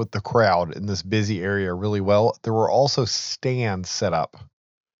in with the crowd in this busy area really well. There were also stands set up.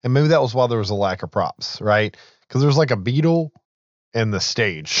 And maybe that was why there was a lack of props, right? Because there was like a beetle and the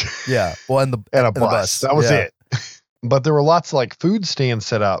stage. Yeah. Well, and and the bus. That was Yeah. it. But there were lots of like food stands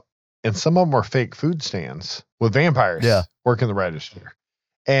set up, and some of them were fake food stands with vampires working the register.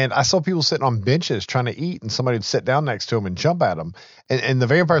 And I saw people sitting on benches trying to eat, and somebody would sit down next to them and jump at them. And the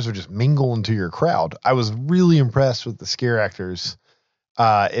vampires would just mingle into your crowd. I was really impressed with the scare actors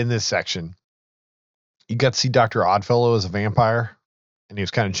in this section. You got to see Dr. Oddfellow as a vampire, and he was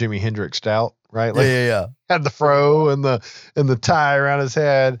kind of Jimi Hendrixed out, right? Like, Yeah. had the fro and the tie around his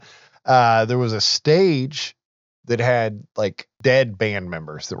head. There was a stage that had like dead band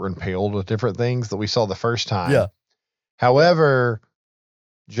members that were impaled with different things that we saw the first time. Yeah. However,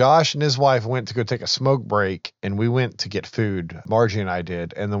 Josh and his wife went to go take a smoke break, and we went to get food. Margie and I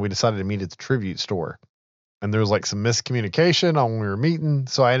did, and then we decided to meet at the tribute store. And there was like some miscommunication on when we were meeting,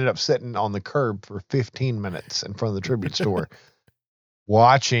 so I ended up sitting on the curb for 15 minutes in front of the tribute store,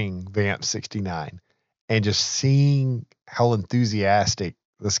 watching Vamp 69, and just seeing how enthusiastic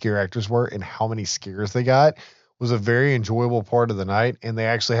the scare actors were and how many scares they got was a very enjoyable part of the night. And they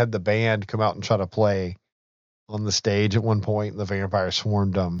actually had the band come out and try to play on the stage at one point, and the vampire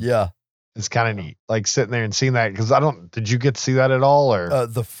swarmed them. Yeah. It's kind of neat, like sitting there and seeing that, because did you get to see that at all? Or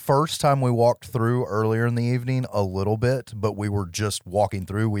the first time we walked through earlier in the evening, a little bit, but we were just walking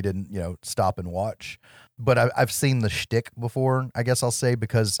through. We didn't, stop and watch. But I've seen the shtick before, I guess I'll say,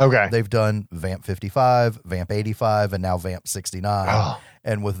 because they've done Vamp 55, Vamp 85, and now Vamp 69. Oh,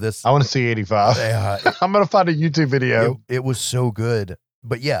 and with this, I want to see 85. I'm going to find a YouTube video. It was so good.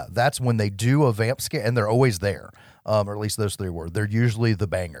 But yeah, that's when they do a Vamp scare, and they're always there. Or at least those three were. They're usually the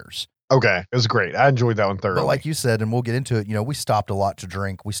bangers. Okay. It was great. I enjoyed that one thoroughly. But like you said, and we'll get into it, we stopped a lot to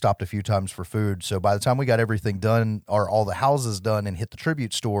drink. We stopped a few times for food. So by the time we got everything done, or all the houses done, and hit the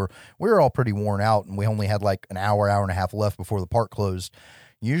tribute store, we were all pretty worn out, and we only had like an hour and a half left before the park closed.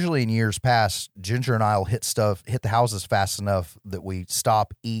 Usually in years past, Ginger and I will hit the houses fast enough that we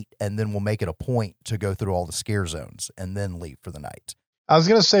stop, eat, and then we'll make it a point to go through all the scare zones and then leave for the night. I was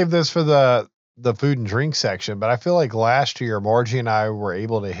going to save this for the food and drink section, but I feel like last year Margie and I were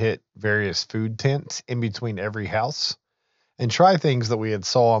able to hit various food tents in between every house and try things that we had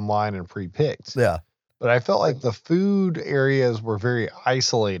saw online and pre-picked. Yeah. But I felt like the food areas were very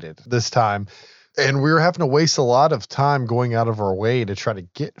isolated this time, and we were having to waste a lot of time going out of our way to try to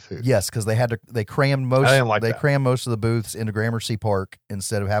get food. Yes, because they crammed most. I didn't like that. Crammed most of the booths into Gramercy Park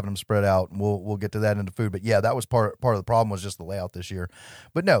instead of having them spread out. And we'll get to that into food. But yeah, that was part of the problem, was just the layout this year.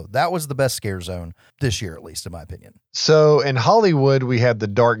 But no, that was the best scare zone this year, at least in my opinion. So in Hollywood, we had the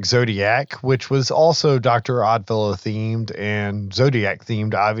Dark Zodiac, which was also Dr. Oddfellow themed and Zodiac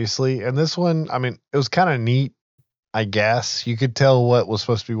themed, obviously. And this one, I mean, it was kind of neat. I guess you could tell what was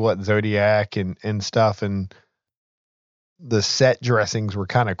supposed to be what Zodiac and stuff, and the set dressings were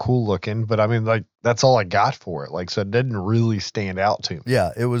kind of cool looking, but I mean, like, that's all I got for it. Like, so it didn't really stand out to me.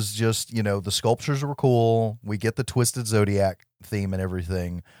 Yeah, it was just, the sculptures were cool. We get the twisted Zodiac theme and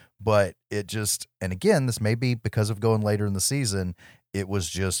everything, but it just, and again, this may be because of going later in the season, it was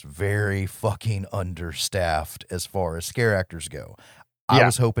just very fucking understaffed as far as scare actors go. I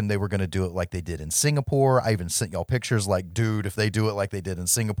was hoping they were going to do it like they did in Singapore. I even sent y'all pictures like, dude, if they do it like they did in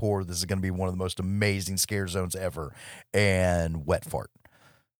Singapore, this is going to be one of the most amazing scare zones ever. And wet fart.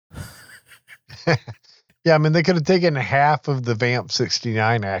 Yeah, I mean, they could have taken half of the Vamp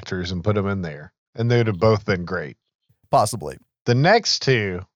 69 actors and put them in there, and they would have both been great. Possibly. The next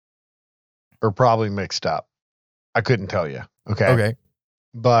two are probably mixed up. I couldn't tell you. Okay.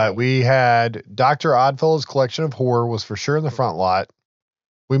 But we had Dr. Oddfellow's Collection of Horror was for sure in the front lot.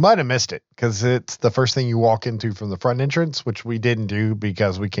 We might have missed it because it's the first thing you walk into from the front entrance, which we didn't do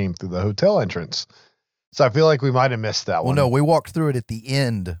because we came through the hotel entrance. So I feel like we might have missed that one. Well, no, we walked through it at the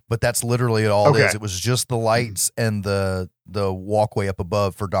end, but that's literally all it is. It was just the lights and the walkway up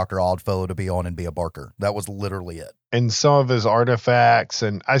above for Dr. Oddfellow to be on and be a Barker. That was literally it. And some of his artifacts.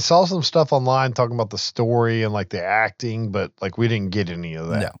 And I saw some stuff online talking about the story and like the acting, but like we didn't get any of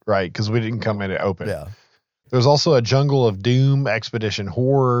that, right? Because we didn't come in it open. Yeah. There's also a Jungle of Doom Expedition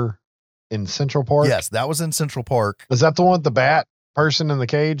Horror in Central Park. Yes, that was in Central Park. Is that the one with the bat person in the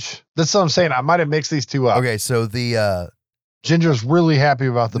cage? That's what I'm saying. I might have mixed these two up. Okay, so the Ginger's really happy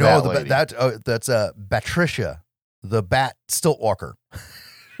about the bat lady. that's Batricia, the bat stilt walker.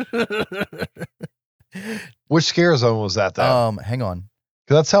 Which scare zone was that though? Hang on.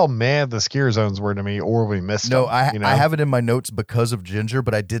 Because that's how mad the scare zones were to me, or we missed them. I have it in my notes because of Ginger,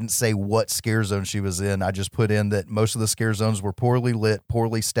 but I didn't say what scare zone she was in. I just put in that most of the scare zones were poorly lit,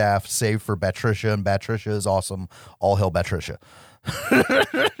 poorly staffed, save for Batricia, and Batricia is awesome. All hail Batricia.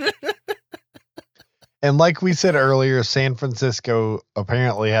 And like we said earlier, San Francisco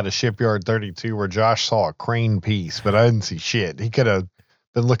apparently had a Shipyard 32 where Josh saw a crane piece, but I didn't see shit. He could have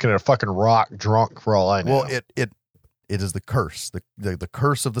been looking at a fucking rock drunk for all I know. Well, it is the curse, the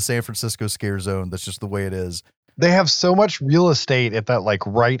curse of the San Francisco scare zone. That's just the way it is. They have so much real estate at that like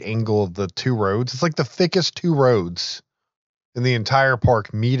right angle of the two roads. It's like the thickest two roads in the entire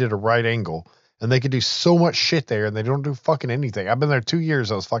park meet at a right angle. And they could do so much shit there, and they don't do fucking anything. I've been there 2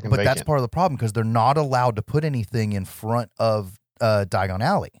 years. I was fucking But vacant. that's part of the problem because they're not allowed to put anything in front of Diagon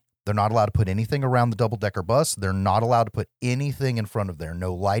Alley. They're not allowed to put anything around the double-decker bus. They're not allowed to put anything in front of there.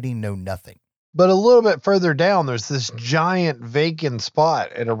 No lighting, no nothing. But a little bit further down, there's this giant vacant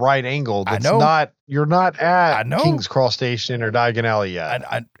spot at a right angle. That's you're not at King's Cross Station or Diagon Alley yet.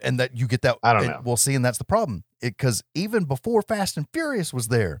 And that you get that. I don't know. Well, see, and that's the problem. Because even before Fast and Furious was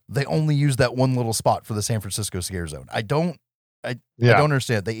there, they only used that one little spot for the San Francisco scare zone. I don't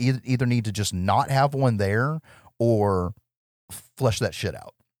understand. They either need to just not have one there or flesh that shit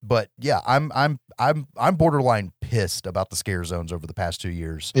out. But yeah, I'm borderline pissed about the scare zones over the past 2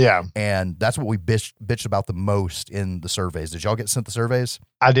 years. Yeah, and that's what we bitched about the most in the surveys. Did y'all get sent the surveys?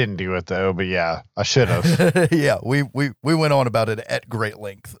 I didn't do it though, but yeah, I should have. Yeah, we went on about it at great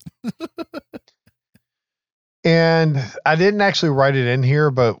length. And I didn't actually write it in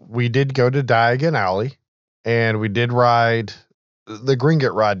here, but we did go to Diagon Alley, and we did ride the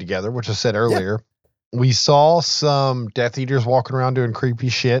Gringotts ride together, which I said earlier. Yeah. We saw some Death Eaters walking around doing creepy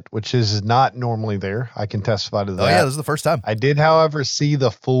shit, which is not normally there. I can testify to that. Oh, yeah, this is the first time. I did, however, see the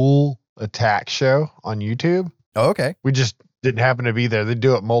full attack show on YouTube. Oh, okay. We just didn't happen to be there. They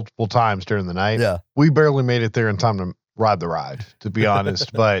do it multiple times during the night. Yeah. We barely made it there in time to ride the ride, to be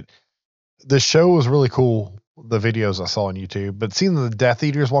honest. But the show was really cool. The videos I saw on YouTube, but seeing the Death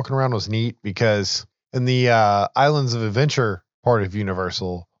Eaters walking around was neat because in the Islands of Adventure part of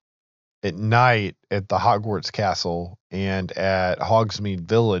Universal at night at the Hogwarts Castle and at Hogsmeade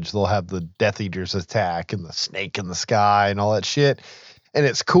Village, they'll have the Death Eaters attack and the snake in the sky and all that shit. And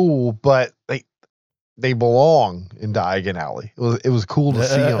it's cool, but they belong in Diagon Alley. It was cool to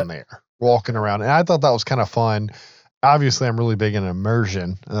see them there walking around. And I thought that was kind of fun. Obviously, I'm really big in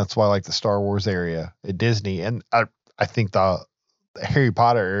immersion, and that's why I like the Star Wars area at Disney. And I think the Harry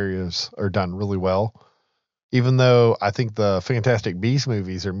Potter areas are done really well. Even though I think the Fantastic Beasts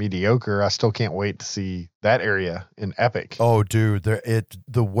movies are mediocre, I still can't wait to see that area in Epic. Oh, dude,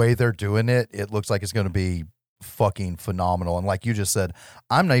 the way they're doing it, it looks like it's going to be fucking phenomenal. And like you just said,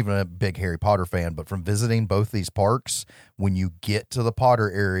 I'm not even a big Harry Potter fan, but from visiting both these parks, when you get to the Potter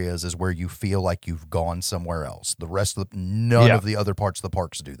areas is where you feel like you've gone somewhere else. The rest of none of the other parts of the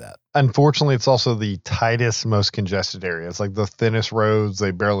parks do that. Unfortunately, it's also the tightest, most congested area. It's like the thinnest roads. They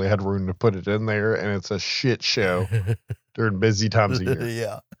barely had room to put it in there, and it's a shit show during busy times of year.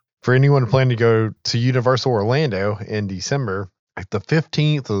 Yeah. For anyone planning to go to Universal Orlando in December, like the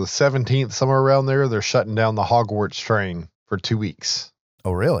 15th or the 17th, somewhere around there, they're shutting down the Hogwarts train for 2 weeks.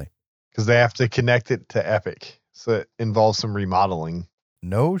 Oh, really? Because they have to connect it to Epic. So it involves some remodeling.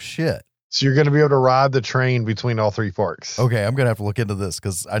 No shit. So you're going to be able to ride the train between all three parks. Okay, I'm going to have to look into this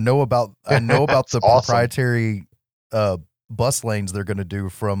because I know about the awesome. proprietary bus lanes they're going to do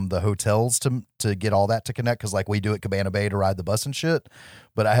from the hotels to get all that to connect, because like we do at Cabana Bay to ride the bus and shit.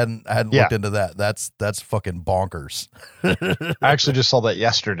 But I hadn't looked into that. That's fucking bonkers. I actually just saw that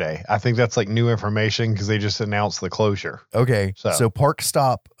yesterday. I think that's like new information because they just announced the closure. Okay, so Park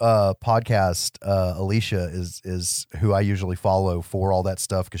Stop podcast, Alicia is who I usually follow for all that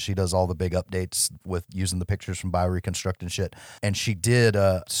stuff because she does all the big updates with using the pictures from BioReconstruct and shit. And she did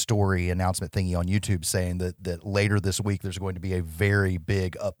a story announcement thingy on YouTube saying that later this week there's going to be a very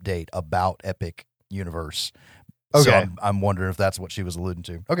big update about Epic Universe. Okay. So I'm wondering if that's what she was alluding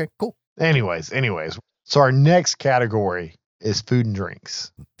to. Okay, cool. Anyways. So our next category is food and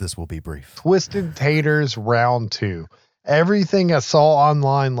drinks. This will be brief. Twisted Taters round 2. Everything I saw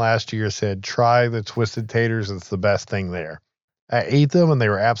online last year said, try the Twisted Taters. It's the best thing there. I ate them and they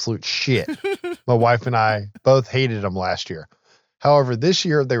were absolute shit. My wife and I both hated them last year. However, this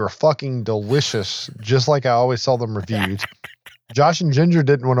year they were fucking delicious, just like I always saw them reviewed. Josh and Ginger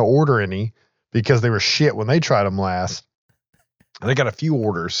didn't want to order any because they were shit when they tried them last. And they got a few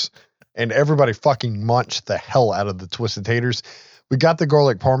orders, and everybody fucking munched the hell out of the Twisted Taters. We got the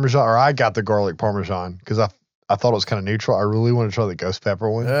garlic parmesan, or I got the garlic parmesan because I thought it was kind of neutral. I really wanted to try the ghost pepper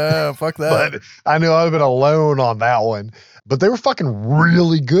one. Fuck that. But I knew I would have been alone on that one. But they were fucking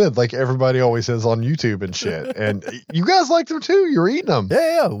really good, like everybody always says on YouTube and shit. And you guys liked them too. You were eating them.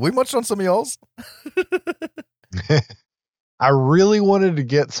 Yeah. We munched on some of y'all's. I really wanted to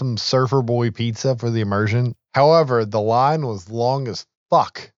get some Surfer Boy pizza for the immersion. However, the line was long as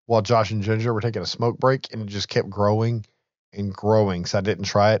fuck while Josh and Ginger were taking a smoke break, and it just kept growing and growing. So I didn't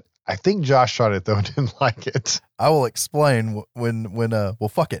try it. I think Josh tried it though and didn't like it. I will explain well,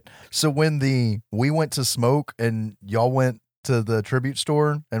 fuck it. So when we went to smoke and y'all went to the tribute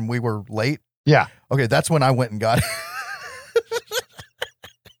store and we were late. Yeah. Okay. That's when I went and got it.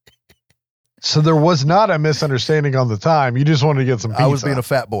 So there was not a misunderstanding on the time. You just wanted to get some pizza. I was being a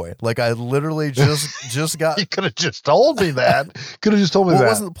fat boy. Like I literally just got. You could have just told me that. Could have just told me Well, that. it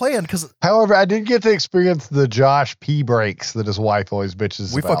wasn't the plan because. However, I did get to experience the Josh pee breaks that his wife always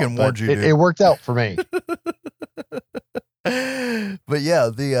bitches We about. fucking warned you, dude. It worked out for me. But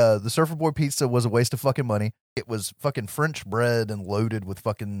yeah, the Surfer Boy pizza was a waste of fucking money. It was fucking French bread and loaded with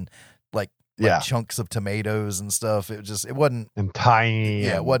fucking like chunks of tomatoes and stuff. It wasn't and tiny.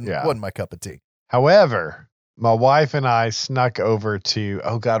 Yeah, it wasn't my cup of tea. However, my wife and I snuck over to,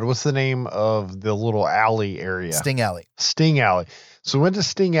 oh God, what's the name of the little alley area? Sting Alley. Sting Alley. So we went to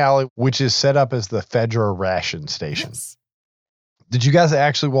Sting Alley, which is set up as the Fedra ration station. Yes. Did you guys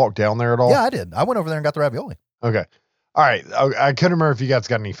actually walk down there at all? Yeah, I did. I went over there and got the ravioli. Okay. All right. I couldn't remember if you guys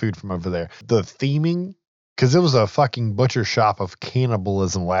got any food from over there. The theming, because it was a fucking butcher shop of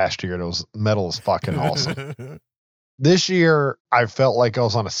cannibalism last year, and it was metal as fucking awesome. This year, I felt like I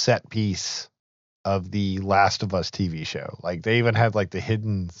was on a set piece of the Last of Us TV show. Like they even had like the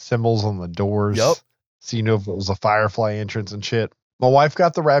hidden symbols on the doors. Yep. So you know if it was a Firefly entrance and shit. My wife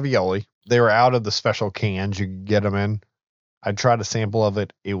got the ravioli. They were out of the special cans you could get them in. I tried a sample of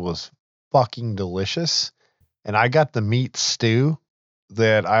it. It was fucking delicious. And I got the meat stew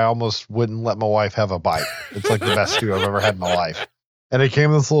that I almost wouldn't let my wife have a bite. It's like the best stew I've ever had in my life. And it came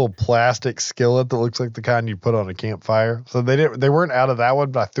in this little plastic skillet that looks like the kind you put on a campfire. So they weren't out of that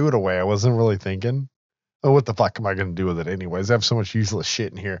one, but I threw it away. I wasn't really thinking, oh, what the fuck am I going to do with it anyways? I have so much useless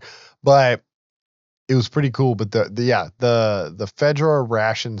shit in here. But it was pretty cool. But the Fedra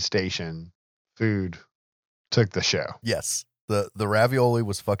ration station food took the show. Yes. The ravioli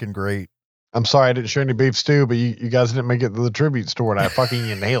was fucking great. I'm sorry I didn't share any beef stew, but you guys didn't make it to the tribute store, and I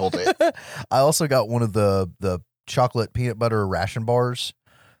fucking nailed it. I also got one of the chocolate peanut butter ration bars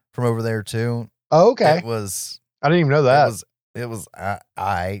from over there too. Oh, okay. I didn't even know that. It was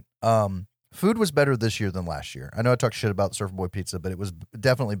food was better this year than last year. I know I talked shit about Surfer Boy pizza, but it was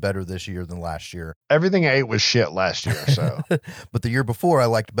definitely better this year than last year. Everything I ate was shit last year, so. But the year before I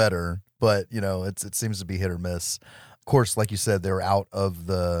liked better, but you know, it seems to be hit or miss. Of course, like you said, they were out of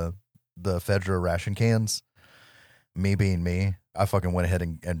the Fedra ration cans. Me being me, I fucking went ahead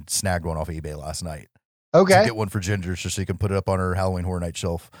and snagged one off of eBay last night. Okay. To get one for Ginger so she can put it up on her Halloween Horror Night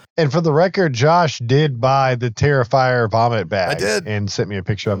shelf. And for the record, Josh did buy the Terrifier vomit bag. I did. And sent me a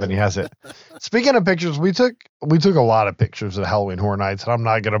picture of it, and he has it. Speaking of pictures, we took a lot of pictures at Halloween Horror Nights, and I'm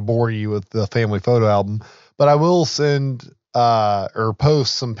not going to bore you with the family photo album, but I will send or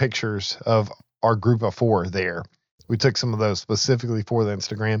post some pictures of our group of 4 there. We took some of those specifically for the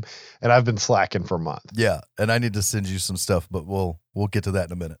Instagram, and I've been slacking for a month. Yeah, and I need to send you some stuff, but we'll get to that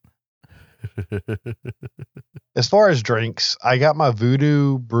in a minute. As far as drinks, I got my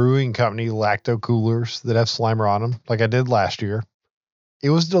Voodoo Brewing Company lacto coolers that have Slimer on them, like I did last year. It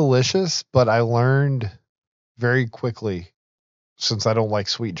was delicious, but I learned very quickly, since I don't like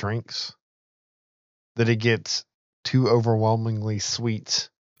sweet drinks, that it gets too overwhelmingly sweet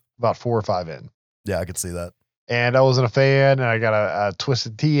about 4 or 5 in. Yeah, I could see that. And I wasn't a fan, and I got a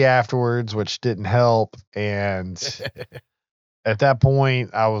twisted tea afterwards, which didn't help. And at that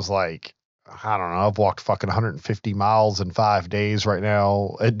point, I was like, I don't know, I've walked fucking 150 miles in 5 days right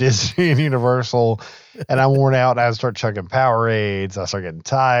now at Disney and Universal, and I'm worn out, and I start chugging Powerades. I start getting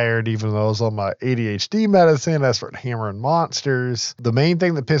tired, even though I was on my ADHD medicine. I start hammering Monsters. The main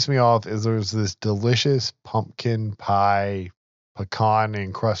thing that pissed me off is there's this delicious pumpkin pie pecan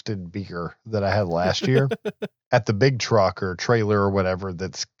encrusted beer that I had last year at the big truck or trailer or whatever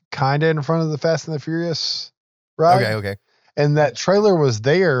that's kind of in front of the Fast and the Furious ride. Okay. And that trailer was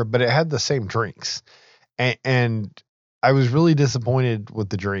there, but it had the same drinks. And I was really disappointed with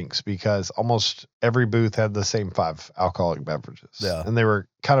the drinks because almost every booth had the same 5 alcoholic beverages. Yeah. And they were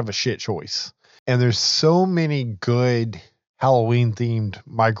kind of a shit choice. And there's so many good Halloween themed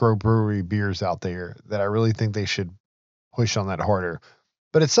microbrewery beers out there that I really think they should push on that harder.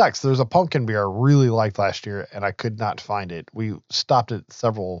 But it sucks. There's a pumpkin beer I really liked last year, and I could not find it. We stopped at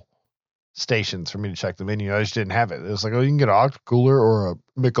several stations for me to check the menu. I just didn't have it. It was like, oh, you can get an Octa Cooler or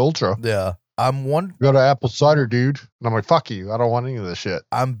a Mick Ultra. Yeah. Go to Apple Cider, dude. And I'm like, fuck you. I don't want any of this shit.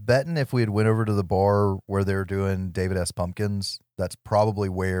 I'm betting if we had went over to the bar where they were doing David S. Pumpkins, that's probably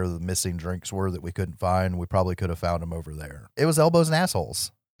where the missing drinks were that we couldn't find. We probably could have found them over there. It was Elbows and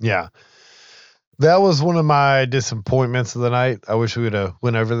Assholes. Yeah. That was one of my disappointments of the night. I wish we would have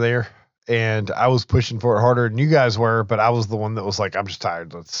went over there. And I was pushing for it harder than you guys were, but I was the one that was like, I'm just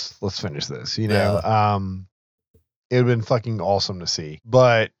tired. Let's finish this. You know? It would have been fucking awesome to see.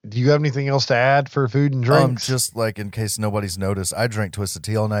 But do you have anything else to add for food and drinks? Just like in case nobody's noticed, I drank Twisted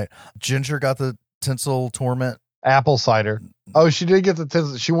Tea all night. Ginger got the Tinsel Torment. Apple cider. Oh, she did get the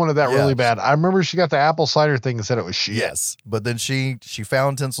tinsel. She wanted that really bad. I remember she got the apple cider thing and said it was shit. Yes, but then she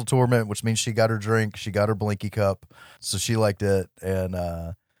found Tinsel Torment, which means she got her drink. She got her Blinky cup, so she liked it, and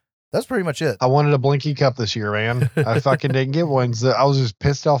that's pretty much it. I wanted a Blinky cup this year, man. I fucking didn't get one. So I was just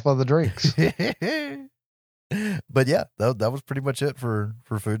pissed off by the drinks. But yeah, that was pretty much it for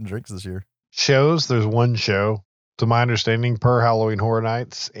food and drinks this year. Shows. There's one show, to my understanding, per Halloween Horror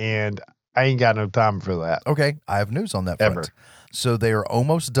Nights, and I ain't got no time for that. Okay, I have news on that front. Ever. So they are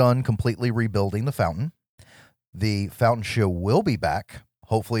almost done completely rebuilding the fountain. The fountain show will be back,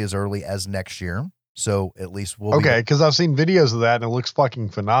 hopefully as early as next year. So at least we'll okay, because I've seen videos of that and it looks fucking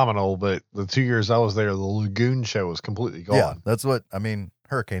phenomenal. But the 2 years I was there, the Lagoon show was completely gone. Yeah, that's what I mean.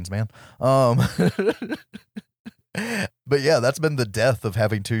 Hurricanes, man. But yeah, that's been the death of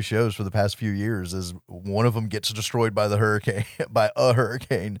having two shows for the past few years. Is one of them gets destroyed by the hurricane, by a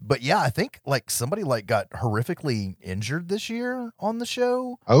hurricane. But yeah, I think like somebody like got horrifically injured this year on the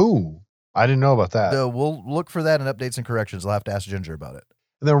show. Oh, I didn't know about that. We'll look for that in updates and corrections. I'll have to ask Ginger about it.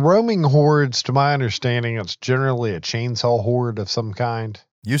 The roaming hordes, to my understanding, it's generally a chainsaw horde of some kind.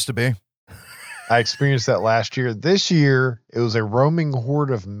 Used to be. I experienced that last year. This year, it was a roaming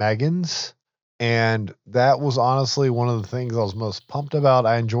horde of Megans. And that was honestly one of the things I was most pumped about.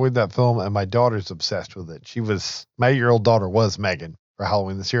 I enjoyed that film, and my daughter's obsessed with it. My 8-year-old daughter was Megan for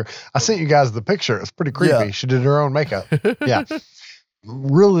Halloween this year. I sent you guys the picture. It's pretty creepy. Yeah. She did her own makeup. Yeah.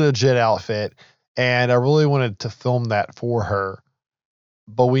 Really legit outfit. And I really wanted to film that for her,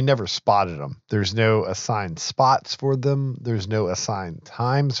 but we never spotted them. There's no assigned spots for them. There's no assigned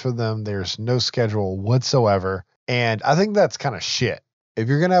times for them. There's no schedule whatsoever. And I think that's kind of shit. If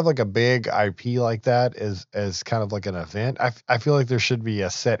you're going to have like a big IP like that as kind of like an event, I feel like there should be a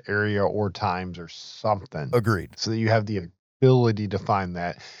set area or times or something. Agreed. So that you have the ability to find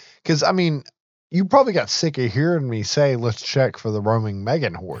that. Because, I mean, you probably got sick of hearing me say, let's check for the roaming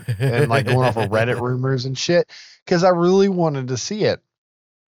Megan horde and like going off of Reddit rumors and shit. Because I really wanted to see it.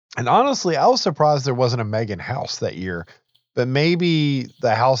 And honestly, I was surprised there wasn't a Megan house that year. But maybe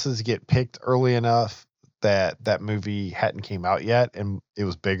the houses get picked early enough that movie hadn't came out yet, and it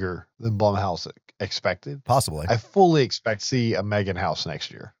was bigger than Blumhouse expected. Possibly. I fully expect to see a Megan house next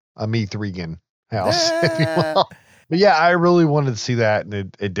year, a Meath Regan house, if you will. But yeah, I really wanted to see that,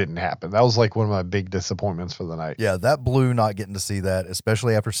 and it didn't happen. That was like one of my big disappointments for the night. Yeah, that blew not getting to see that,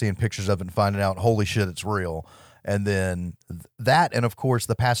 especially after seeing pictures of it and finding out, holy shit, it's real. And then that, and of course,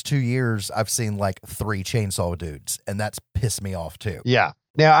 the past 2 years, I've seen like 3 chainsaw dudes, and that's pissed me off too. Yeah.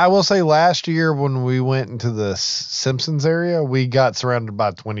 Now, I will say last year when we went into the Simpsons area, we got surrounded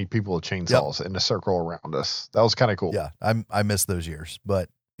by 20 people with chainsaws in a circle around us. That was kind of cool. Yeah, I miss those years, but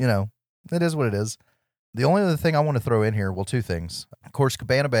you know, it is what it is. The only other thing I want to throw in here, well, 2 things. Of course,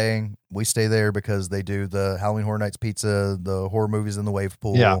 Cabana Bay, we stay there because they do the Halloween Horror Nights pizza, the horror movies in the wave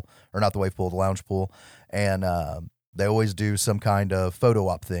pool, or not the wave pool, the lounge pool. And they always do some kind of photo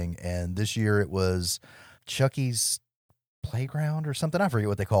op thing. And this year it was Chucky's Playground or something. I forget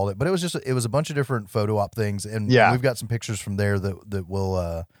what they called it, but it was a bunch of different photo op things. And we've got some pictures from there that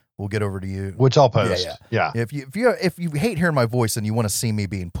we'll get over to you, which I'll post. Yeah. If you hate hearing my voice and you want to see me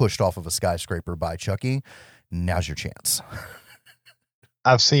being pushed off of a skyscraper by Chucky, now's your chance.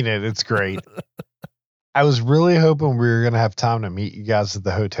 I've seen it. It's great. I was really hoping we were going to have time to meet you guys at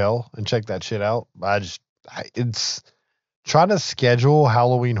the hotel and check that shit out. It's trying to schedule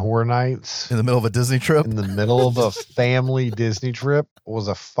Halloween Horror Nights in the middle of a Disney trip. In the middle of a family Disney trip was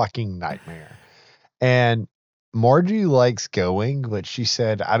a fucking nightmare. And Margie likes going, but she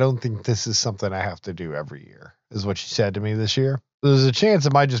said, I don't think this is something I have to do every year, is what she said to me this year. There's a chance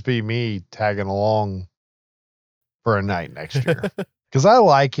it might just be me tagging along for a night next year. Because I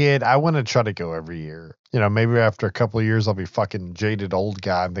like it. I want to try to go every year. You know, maybe after a couple of years, I'll be fucking jaded old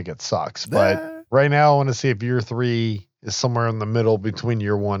guy and think it sucks. But right now, I want to see if year 3 is somewhere in the middle between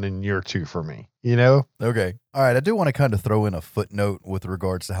year 1 and year 2 for me, you know? Okay. All right. I do want to kind of throw in a footnote with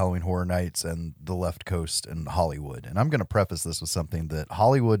regards to Halloween Horror Nights and the Left Coast and Hollywood. And I'm going to preface this with something that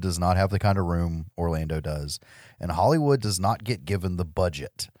Hollywood does not have the kind of room Orlando does. And Hollywood does not get given the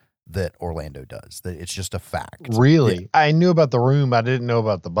budget that Orlando does. That it's just a fact. Really? Yeah. I knew about the room. I didn't know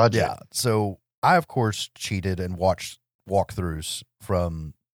about the budget. Yeah. So I, of course, cheated and watched walkthroughs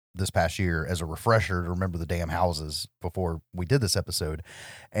from this past year as a refresher to remember the damn houses before we did this episode.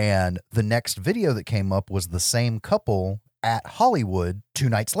 And the next video that came up was the same couple at Hollywood 2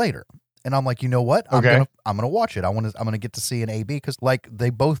 nights later. And I'm like, you know what? I'm gonna watch it. I'm gonna get to see an AB because like they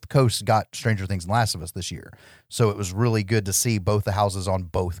both coasts got Stranger Things and Last of Us this year, so it was really good to see both the houses on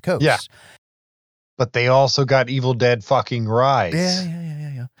both coasts. Yeah, but they also got Evil Dead fucking Rise.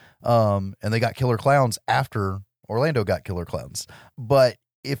 Yeah. And they got Killer Clowns after Orlando got Killer Clowns. But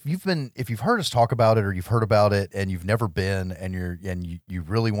if you've heard us talk about it or you've heard about it and you've never been and you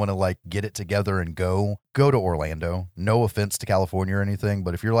really want to like get it together and go to Orlando. No offense to California or anything,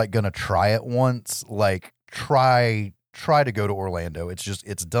 but if you're like going to try it once, like try to go to Orlando.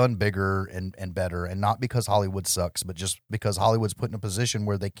 It's done bigger and better, and not because Hollywood sucks, but just because Hollywood's put in a position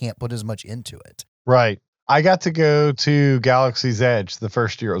where they can't put as much into it. Right. I got to go to Galaxy's Edge the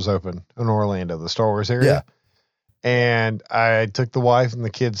first year it was open in Orlando, the Star Wars area. Yeah. And I took the wife and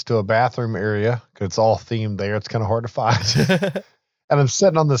the kids to a bathroom area because it's all themed there. It's kind of hard to find. And I'm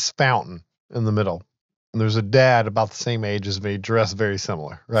sitting on this fountain in the middle. And there's a dad about the same age as me, dressed very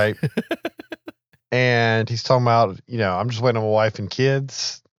similar, right? And he's talking about, I'm just waiting on my wife and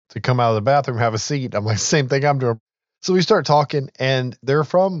kids to come out of the bathroom, have a seat. I'm like, same thing I'm doing. So we start talking, and they're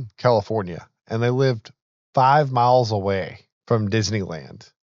from California, and they lived 5 miles away from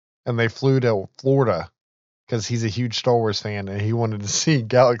Disneyland. And they flew to Florida because he's a huge Star Wars fan and he wanted to see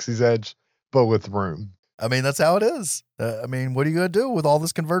Galaxy's Edge, but with room. I mean, that's how it is. What are you going to do with all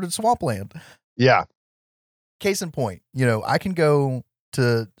this converted swampland? Yeah. Case in point, I can go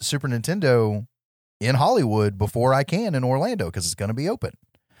to Super Nintendo in Hollywood before I can in Orlando because it's going to be open.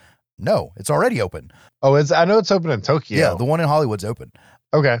 No, it's already open. Oh, I know it's open in Tokyo. Yeah, the one in Hollywood's open.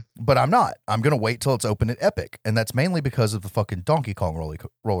 Okay. But I'm not. I'm going to wait till it's open at Epic. And that's mainly because of the fucking Donkey Kong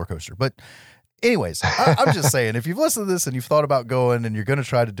roller coaster. But anyways, I'm just saying, if you've listened to this and you've thought about going and you're going to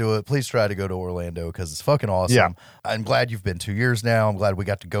try to do it, please try to go to Orlando because it's fucking awesome. Yeah. I'm glad you've been 2 years now. I'm glad we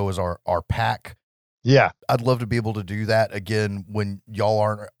got to go as our pack. Yeah. I'd love to be able to do that again when y'all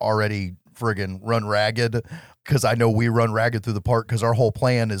aren't already friggin' run ragged, because I know we run ragged through the park because our whole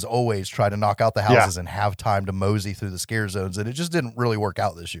plan is always try to knock out the houses and have time to mosey through the scare zones, and it just didn't really work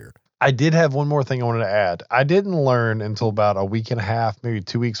out this year. I did have one more thing I wanted to add. I didn't learn until about a week and a half, maybe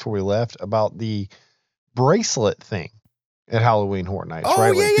 2 weeks before we left, about the bracelet thing at Halloween Horror Nights. Oh,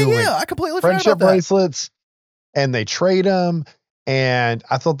 right? Yeah. I completely forgot friendship about that. bracelets, and they trade them. And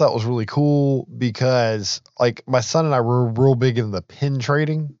I thought that was really cool because, like, my son and I were real big into the pin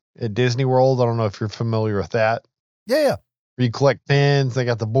trading at Disney World. I don't know if you're familiar with that. Yeah. Where you collect pins, they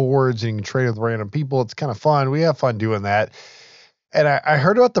got the boards, and you can trade with random people. It's kind of fun. We have fun doing that. And I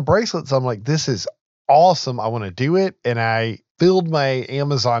heard about the bracelets. I'm like, this is awesome. I want to do it. And I filled my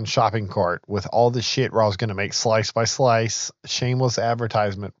Amazon shopping cart with all the shit where I was going to make slice by slice, shameless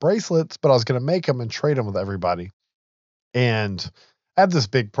advertisement bracelets, but I was going to make them and trade them with everybody. And I had this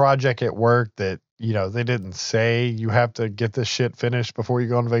big project at work that, they didn't say you have to get this shit finished before you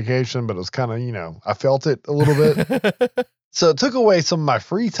go on vacation, but it was kind of, I felt it a little bit. So it took away some of my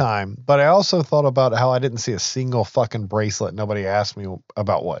free time, but I also thought about how I didn't see a single fucking bracelet. Nobody asked me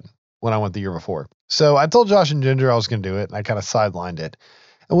about one when I went the year before. So I told Josh and Ginger I was going to do it, and I kind of sidelined it.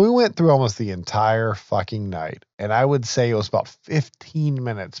 And we went through almost the entire fucking night. And I would say it was about 15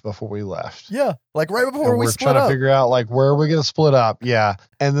 minutes before we left. Yeah, like right before we split up. We're trying to figure out, like, where are we going to split up? Yeah.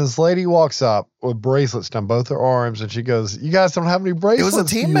 And this lady walks up with bracelets down both her arms, and she goes, "You guys don't have any bracelets? It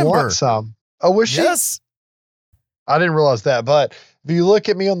was a team you member. Want some?" Oh, was she? Yes. I didn't realize that. But if you look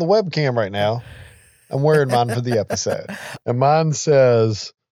at me on the webcam right now, I'm wearing mine for the episode. And mine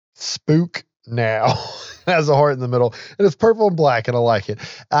says, "Spook Now." It has a heart in the middle, and it's purple and black, and I like it.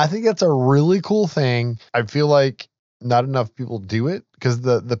 I think that's a really cool thing. I feel like not enough people do it because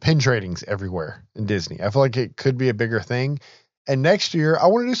the pin trading's everywhere in Disney. I feel like it could be a bigger thing. And next year, I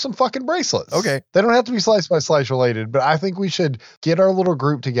want to do some fucking bracelets. Okay. They don't have to be slice by slice related, but I think we should get our little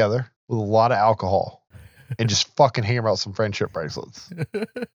group together with a lot of alcohol and just fucking hammer out some friendship bracelets.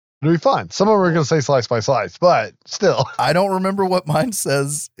 It'll be fun. Some of them are going to say slice by slice, but still. I don't remember what mine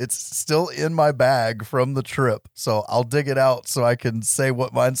says. It's still in my bag from the trip. So I'll dig it out so I can say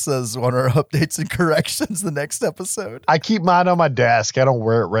what mine says on our updates and corrections the next episode. I keep mine on my desk. I don't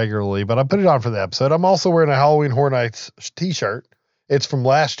wear it regularly, but I put it on for the episode. I'm also wearing a Halloween Horror Nights t-shirt. It's from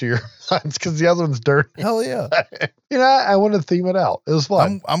last year. It's because the other one's dirty. Hell yeah. I want to theme it out. It was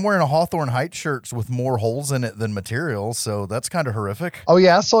fun. I'm wearing a Hawthorne Heights shirt with more holes in it than material, so that's kind of horrific. Oh,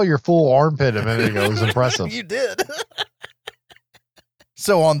 yeah. I saw your full armpit a minute ago. It was impressive. You did.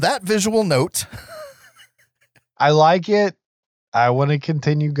 So on that visual note. I like it. I want to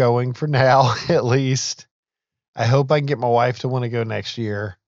continue going for now, at least. I hope I can get my wife to want to go next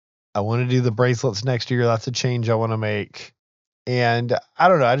year. I want to do the bracelets next year. That's a change I want to make. And I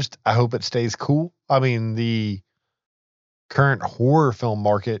don't know. I hope it stays cool. I mean, the current horror film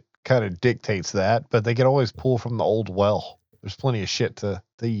market kind of dictates that, but they can always pull from the old well. There's plenty of shit to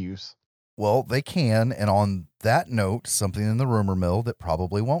use. Well, they can. And on that note, something in the rumor mill that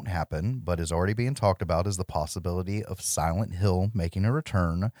probably won't happen, but is already being talked about, is the possibility of Silent Hill making a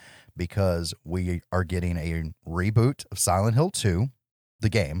return, because we are getting a reboot of Silent Hill 2, the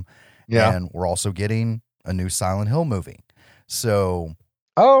game. Yeah. And we're also getting a new Silent Hill movie. So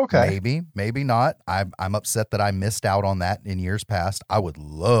Oh, okay. maybe not. I'm upset that I missed out on that in years past. I would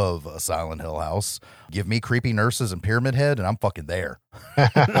love a Silent Hill house. Give me creepy nurses and Pyramid Head, and I'm fucking there.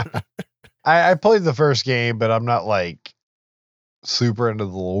 I played the first game, but I'm not like super into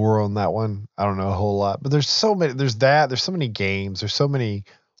the lore on that one. I don't know a whole lot, but there's so many games. There's so many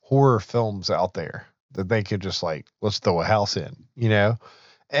horror films out there that they could just like, let's throw a house in, you know?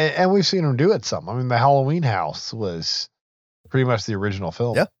 And we've seen them do it some. I mean, the Halloween house was pretty much the original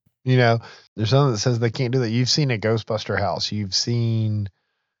film. Yeah. You know, there's something that says they can't do that. You've seen a Ghostbuster house. You've seen,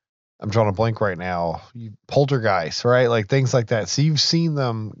 I'm drawing a blank right now, Poltergeist, right? Like things like that. So you've seen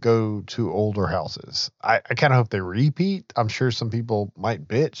them go to older houses. I kind of hope they repeat. I'm sure some people might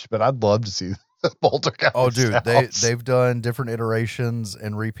bitch, but I'd love to see the Poltergeist. Oh, dude, house. they've done different iterations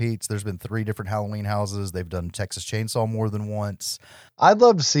and repeats. There's been 3 different Halloween houses. They've done Texas Chainsaw more than once. I'd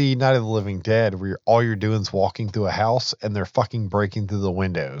love to see Night of the Living Dead, where all you're doing is walking through a house and they're fucking breaking through the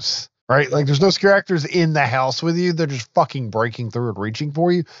windows. Right? Like there's no scare actors in the house with you. They're just fucking breaking through and reaching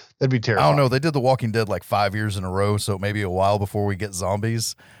for you. That'd be terrifying. I don't know. They did The Walking Dead like 5 years in a row, so it may be a while before we get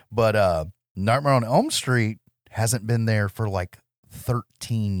zombies. But Nightmare on Elm Street hasn't been there for like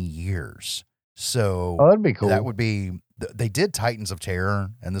 13 years. So that'd be cool. That would be, they did Titans of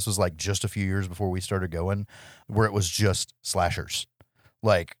Terror, and this was like just a few years before we started going, where it was just slashers.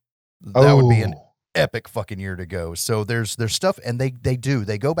 Like that would be an epic fucking year to go. So there's stuff, and they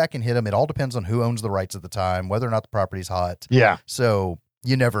go back and hit them. It all depends on who owns the rights at the time, whether or not the property's hot. Yeah. So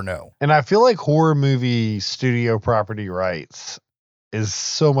you never know. And I feel like horror movie studio property rights is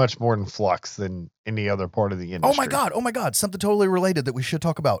so much more in flux than any other part of the industry. Oh my God. Something totally related that we should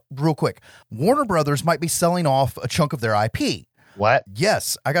talk about real quick. Warner Brothers might be selling off a chunk of their IP. What?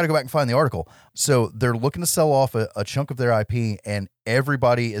 Yes. I got to go back and find the article. So they're looking to sell off a chunk of their IP, and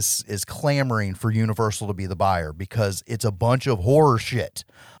everybody is clamoring for Universal to be the buyer because it's a bunch of horror shit,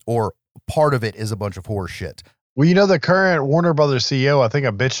 or part of it is a bunch of horror shit. Well, you know, the current Warner Brothers CEO, I think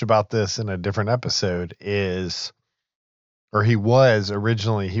I bitched about this in a different episode, he was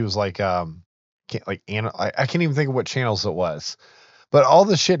originally, he was like, I can't even think of what channels it was, but all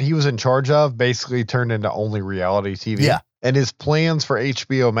the shit he was in charge of basically turned into only reality TV. Yeah. And his plans for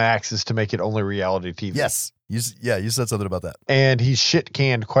HBO Max is to make it only reality TV. Yes. You said something about that. And he shit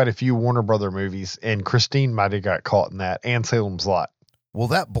canned quite a few Warner Brother movies, and Christine might have got caught in that, and Salem's Lot. Well,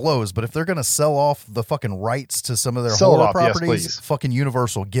 that blows, but if they're going to sell off the fucking rights to some of their Sell it horror off, yes, properties, please. Fucking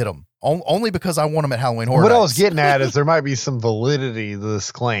Universal, get them. Only because I want them at Halloween Horror What Nights. I was getting at is there might be some validity to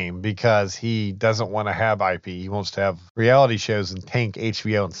this claim, because he doesn't want to have IP. He wants to have reality shows and tank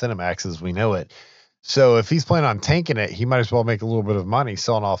HBO and Cinemax as we know it. So if he's planning on tanking it, he might as well make a little bit of money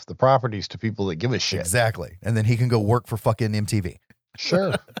selling off the properties to people that give a shit. Exactly. And then he can go work for fucking MTV.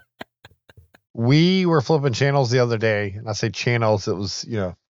 Sure. We were flipping channels the other day, and I say channels, it was,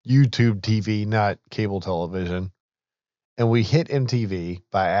 YouTube TV, not cable television. And we hit MTV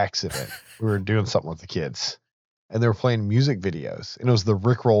by accident. We were doing something with the kids, and they were playing music videos, and it was the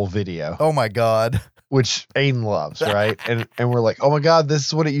Rickroll video. Oh my God. Which Aiden loves, right? and we're like, oh my God, this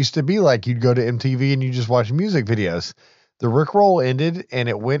is what it used to be like. You'd go to MTV and you just watch music videos. The Rickroll ended, and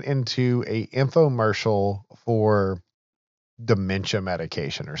it went into a infomercial for dementia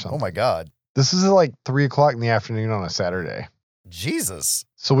medication or something. Oh my God. This is like 3:00 in the afternoon on a Saturday. Jesus.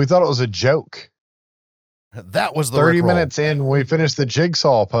 So we thought it was a joke. That was the 30 Rickroll. minutes in, when we finished the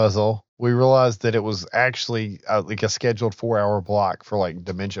jigsaw puzzle, we realized that it was actually like a scheduled 4-hour block for like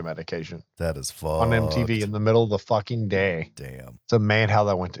dementia medication That is fucked. on MTV in the middle of the fucking day. Damn. So man, how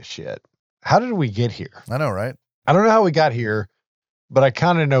that went to shit. How did we get here? I know, right? I don't know how we got here, but I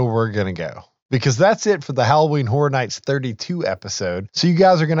kind of know where we're going to go. Because that's it for the Halloween Horror Nights 32 episode. So you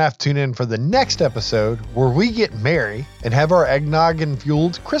guys are going to have to tune in for the next episode where we get merry and have our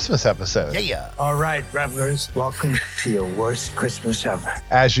eggnog-fueled Christmas episode. Yeah. All right, revelers, welcome to your worst Christmas ever.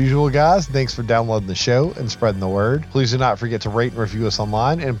 As usual, guys, thanks for downloading the show and spreading the word. Please do not forget to rate and review us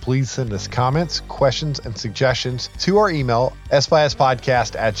online, and please send us comments, questions, and suggestions to our email,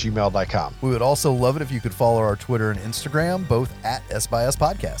 sbyspodcast@gmail.com. We would also love it if you could follow our Twitter and Instagram, both at SBYS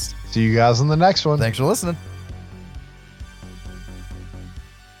Podcast. See you guys on the next one. Thanks for listening.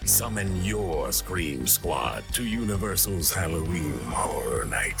 Summon your Scream Squad to Universal's Halloween Horror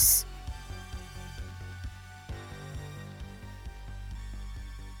Nights.